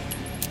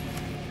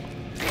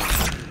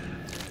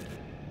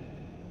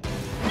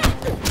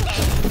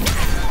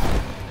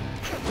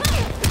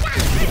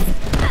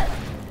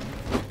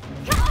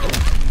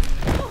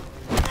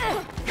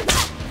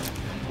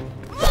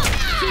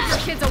 Keep your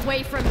kids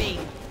away from me.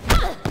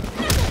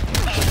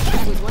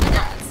 That was one of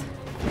Dad's.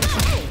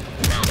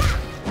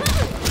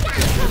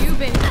 You've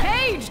been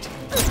caged!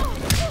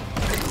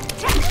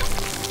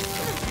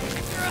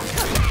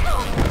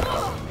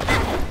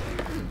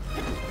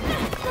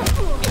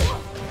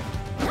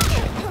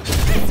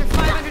 These are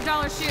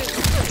 $500 shoes.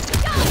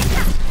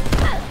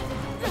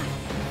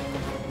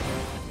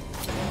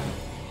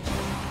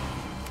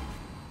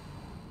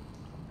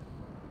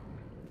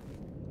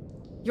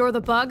 You're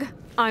the bug,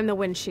 I'm the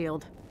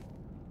windshield.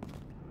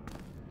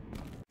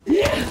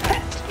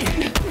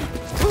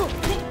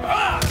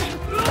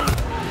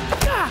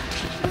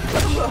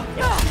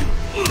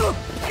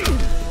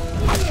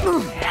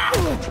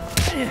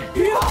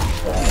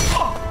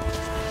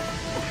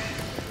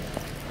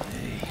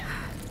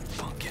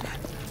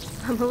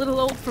 I'm a little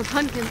old for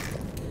punting.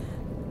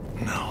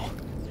 No.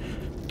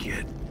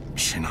 Get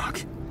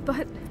Shinnok.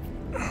 But...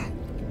 I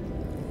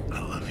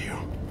love you.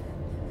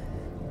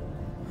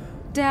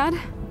 Dad?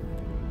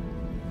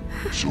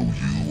 So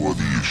you are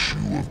the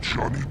issue of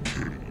Johnny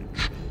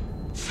Cage.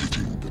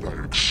 Fitting that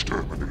I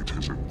exterminate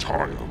his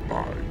entire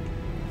line.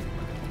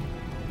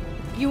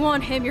 You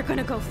want him, you're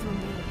gonna go through me.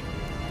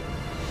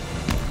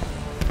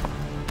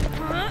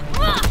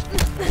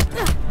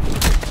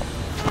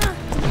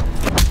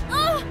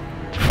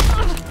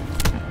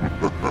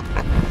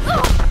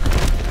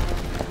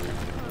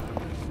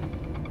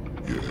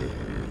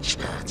 Yes,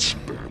 that's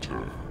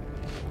better.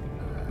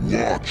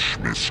 Watch,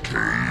 Miss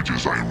Cage,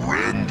 as I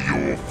rend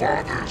your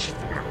father's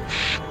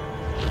flesh.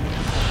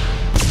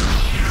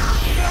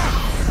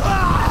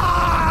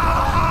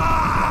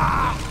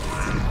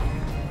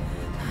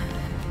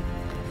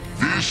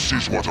 This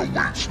is what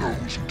awaits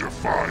those who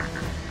defy me.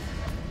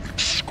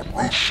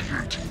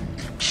 Excruciating,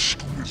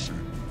 exquisite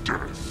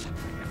death.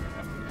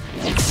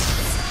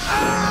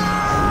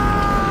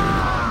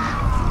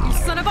 You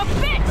son of a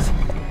bitch!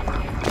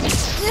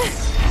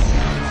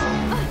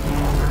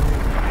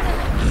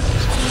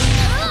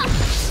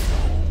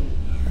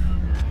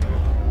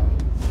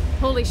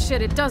 Holy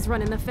shit, it does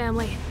run in the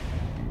family.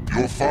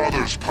 Your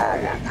father's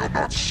power will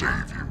not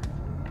save you.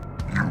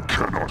 You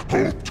cannot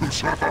hope to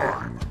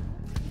survive.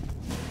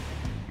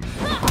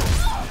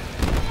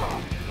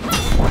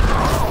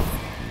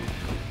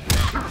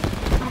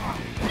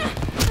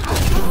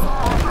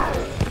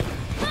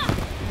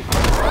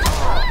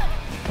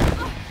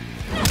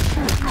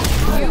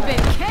 You've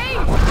been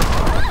caged!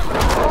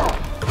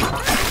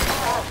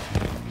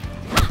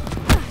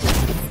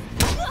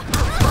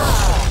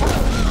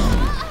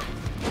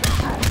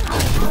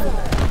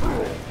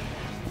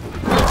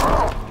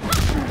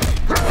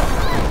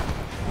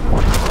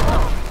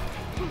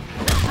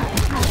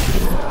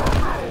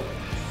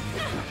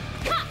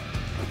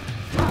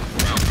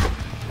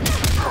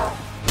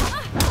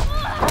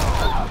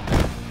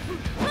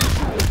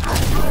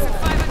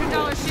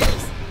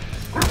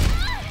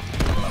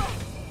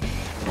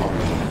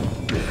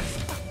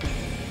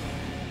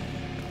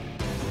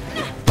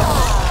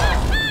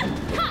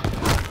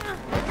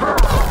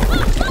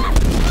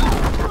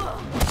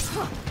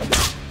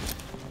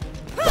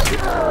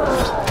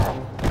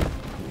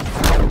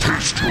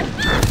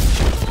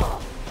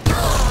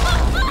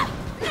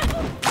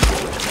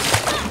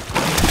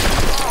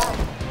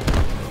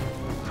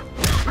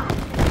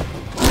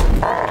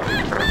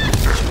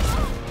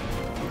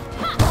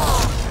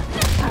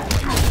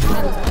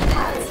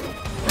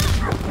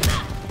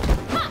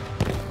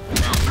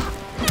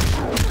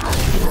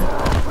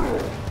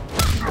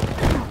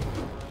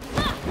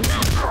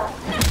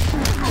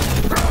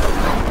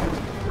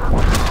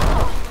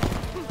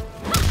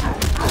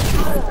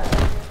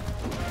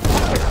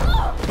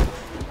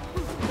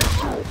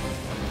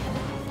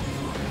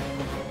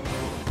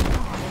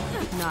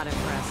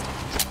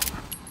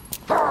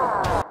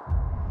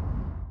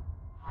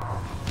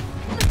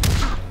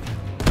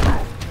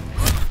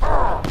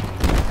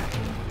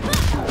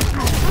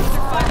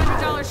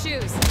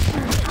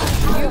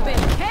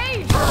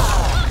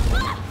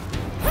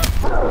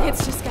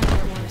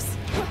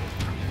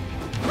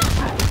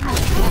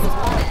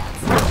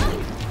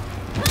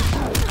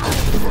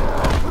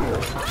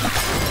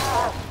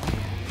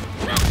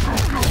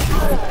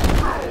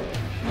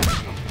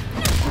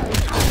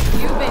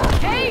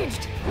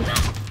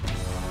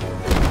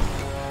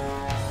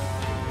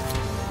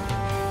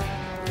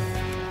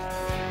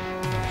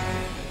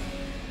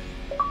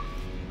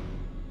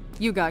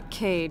 You got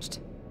caged.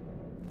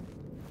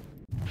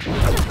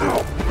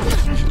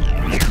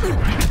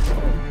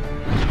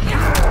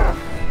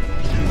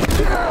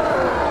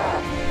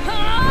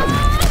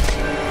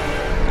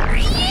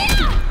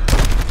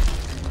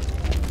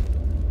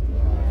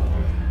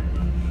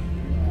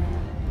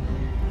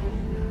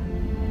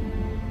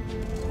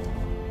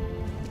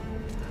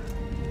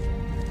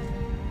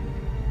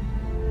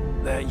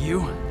 That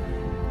you?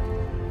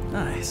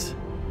 Nice.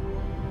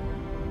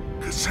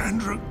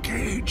 Cassandra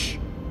Cage.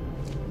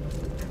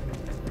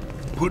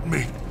 Put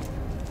me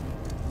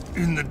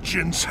in the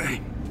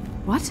Jinsei.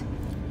 What?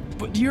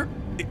 But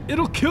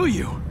it'll kill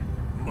you.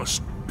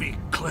 Must be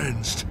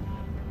cleansed.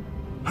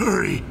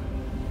 Hurry.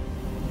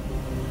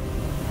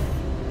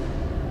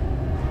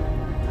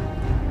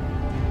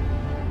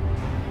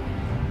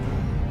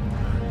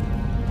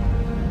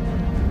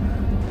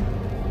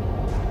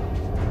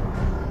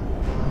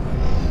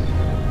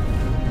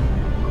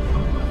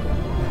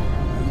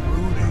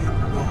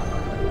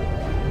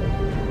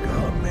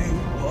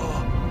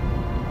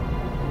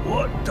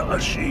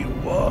 Watashi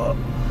wa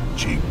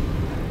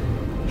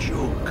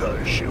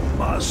Joka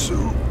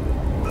shimasu.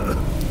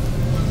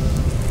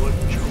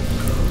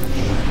 Joka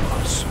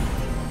shimasu.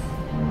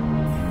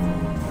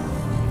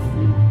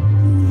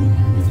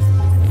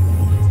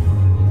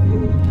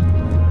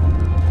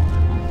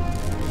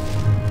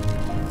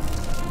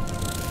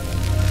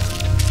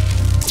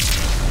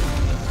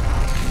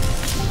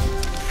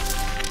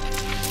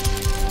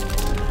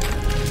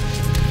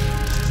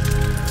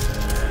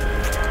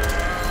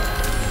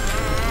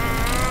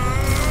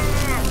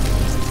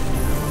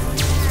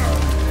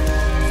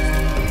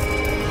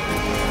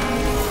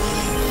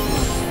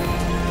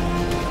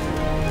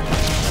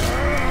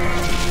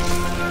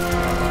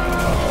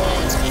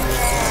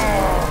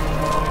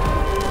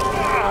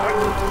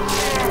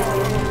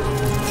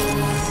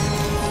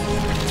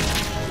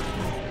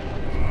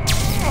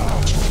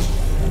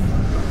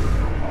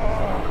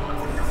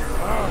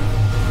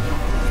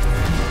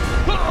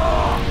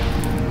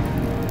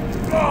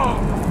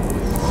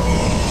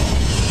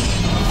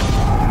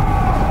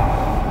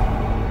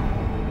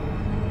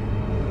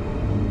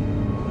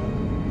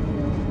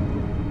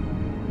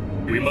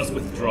 We must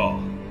withdraw.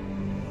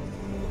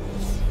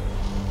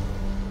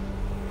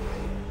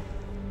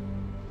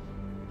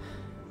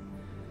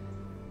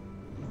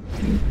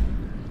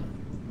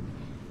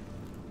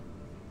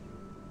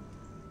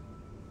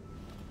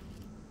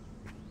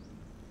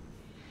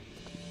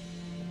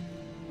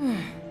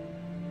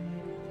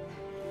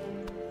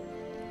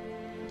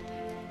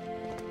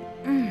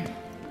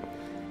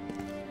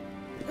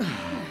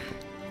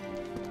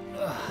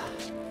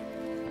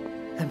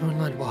 That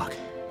moonlight walk.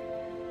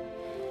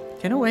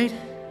 Can it wait?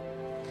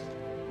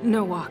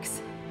 No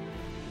walks.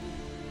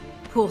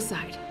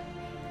 Poolside.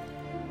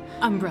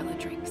 Umbrella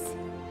drinks.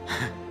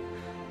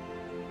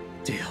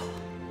 Deal.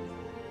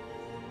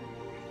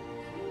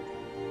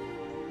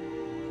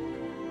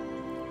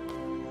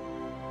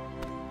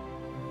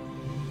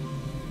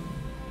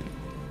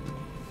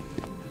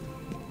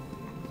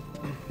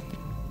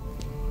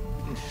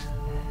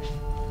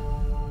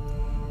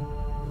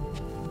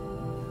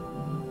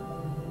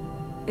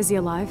 Is he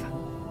alive?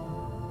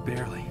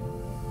 Barely.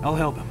 I'll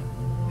help him.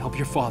 Help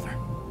your father.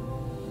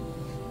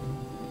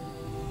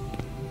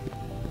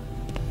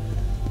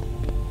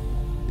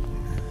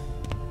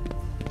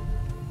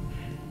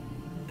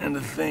 And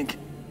to think,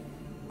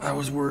 I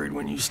was worried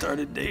when you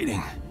started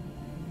dating.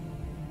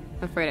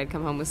 Afraid I'd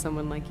come home with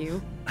someone like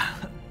you?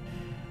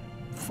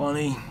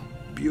 Funny,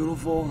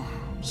 beautiful,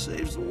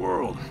 saves the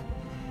world.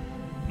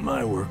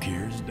 My work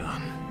here is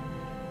done.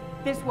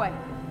 This way.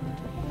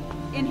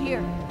 In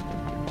here.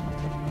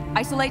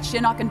 Isolate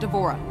Shinnok and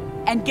Devora.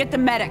 And get the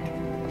medic.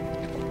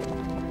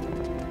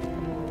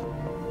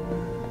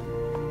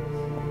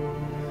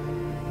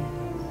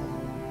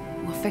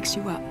 We'll fix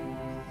you up.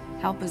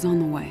 Help is on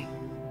the way.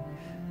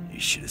 You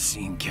should have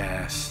seen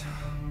Cass.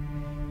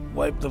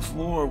 Wipe the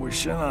floor with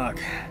Shinnok.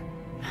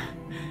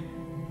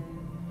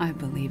 I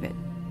believe it.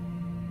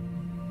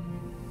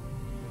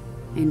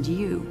 And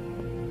you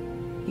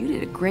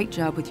did a great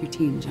job with your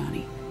team,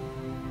 Johnny.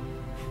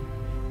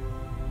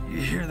 You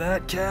hear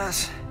that,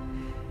 Cass?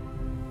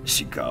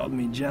 She called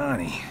me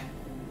Johnny.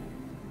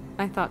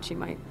 I thought she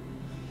might.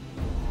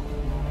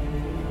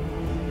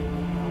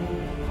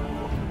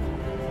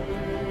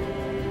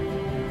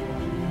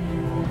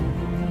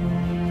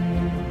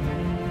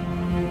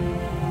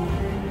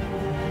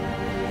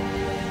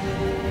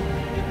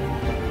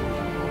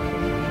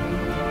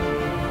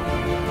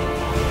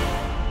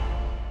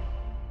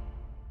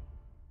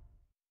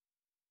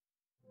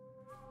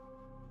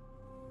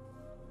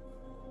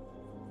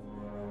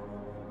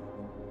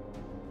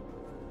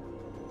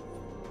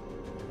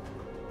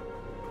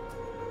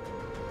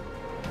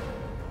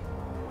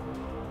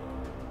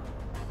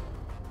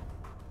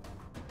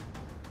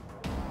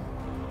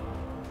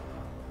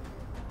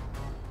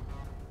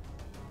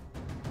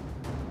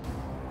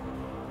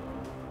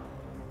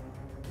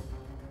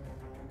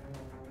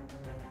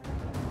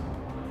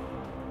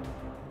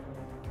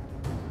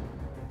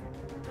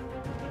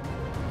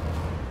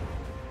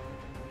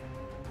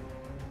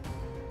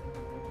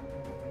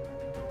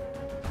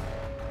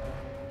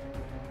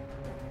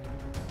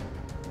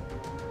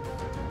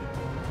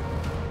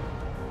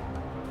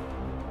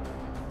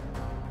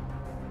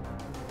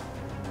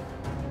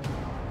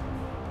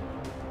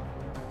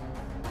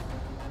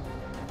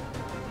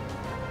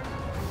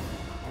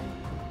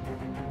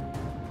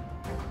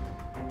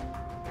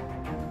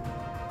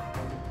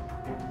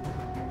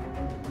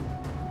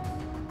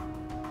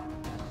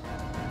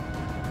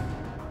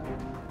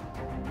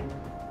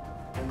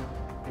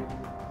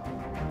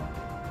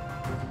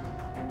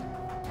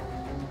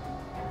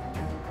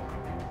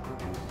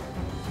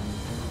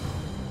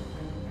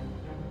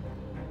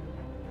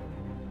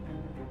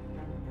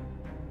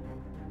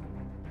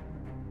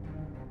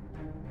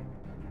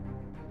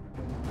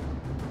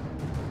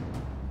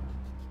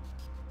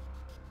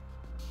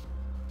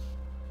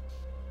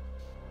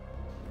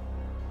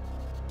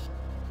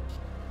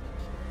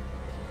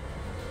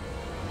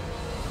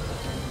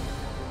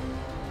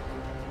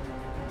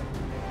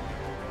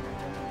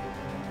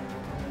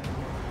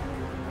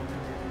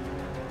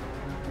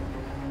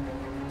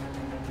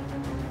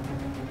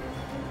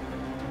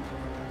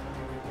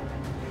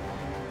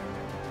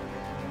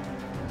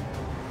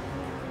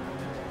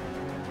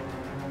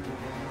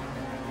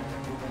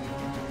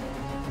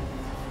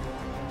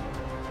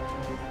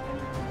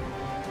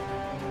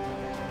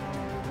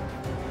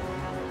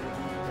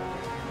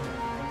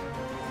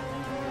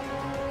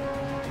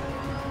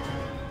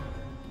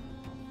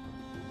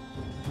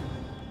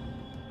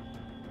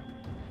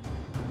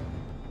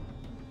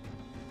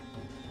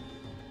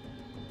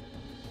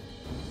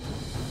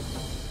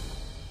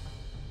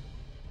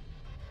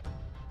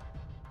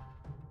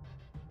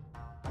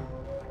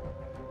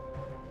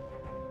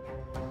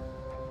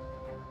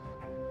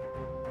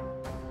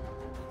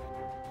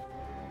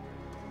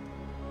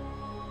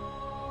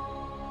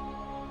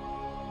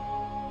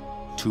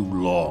 Too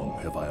long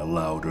have I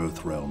allowed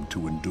Earthrealm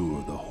to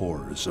endure the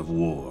horrors of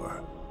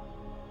war.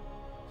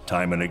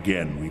 Time and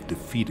again we've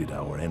defeated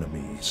our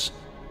enemies,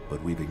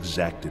 but we've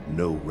exacted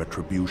no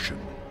retribution,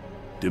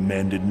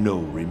 demanded no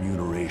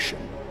remuneration.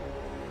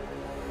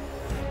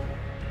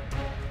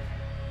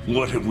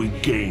 What have we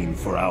gained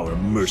for our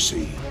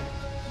mercy?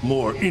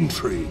 More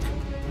intrigue,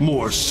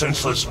 more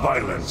senseless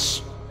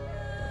violence.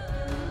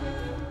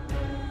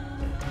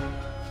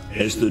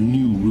 As the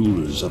new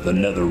rulers of the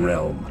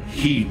Netherrealm,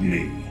 heed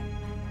me.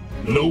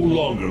 No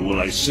longer will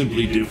I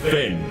simply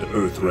defend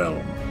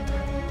Earthrealm.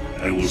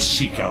 I will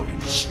seek out and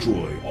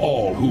destroy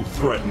all who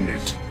threaten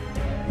it.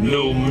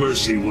 No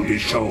mercy will be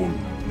shown,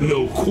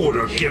 no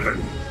quarter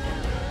given.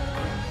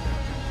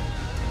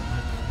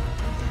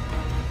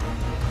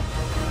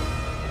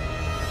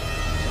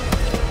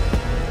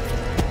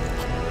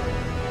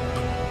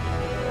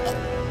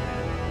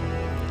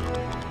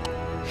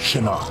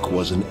 Shinnok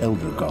was an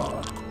Elder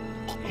God,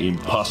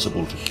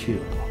 impossible to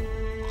kill.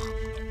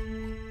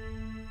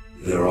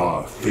 There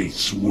are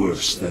fates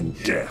worse than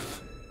death.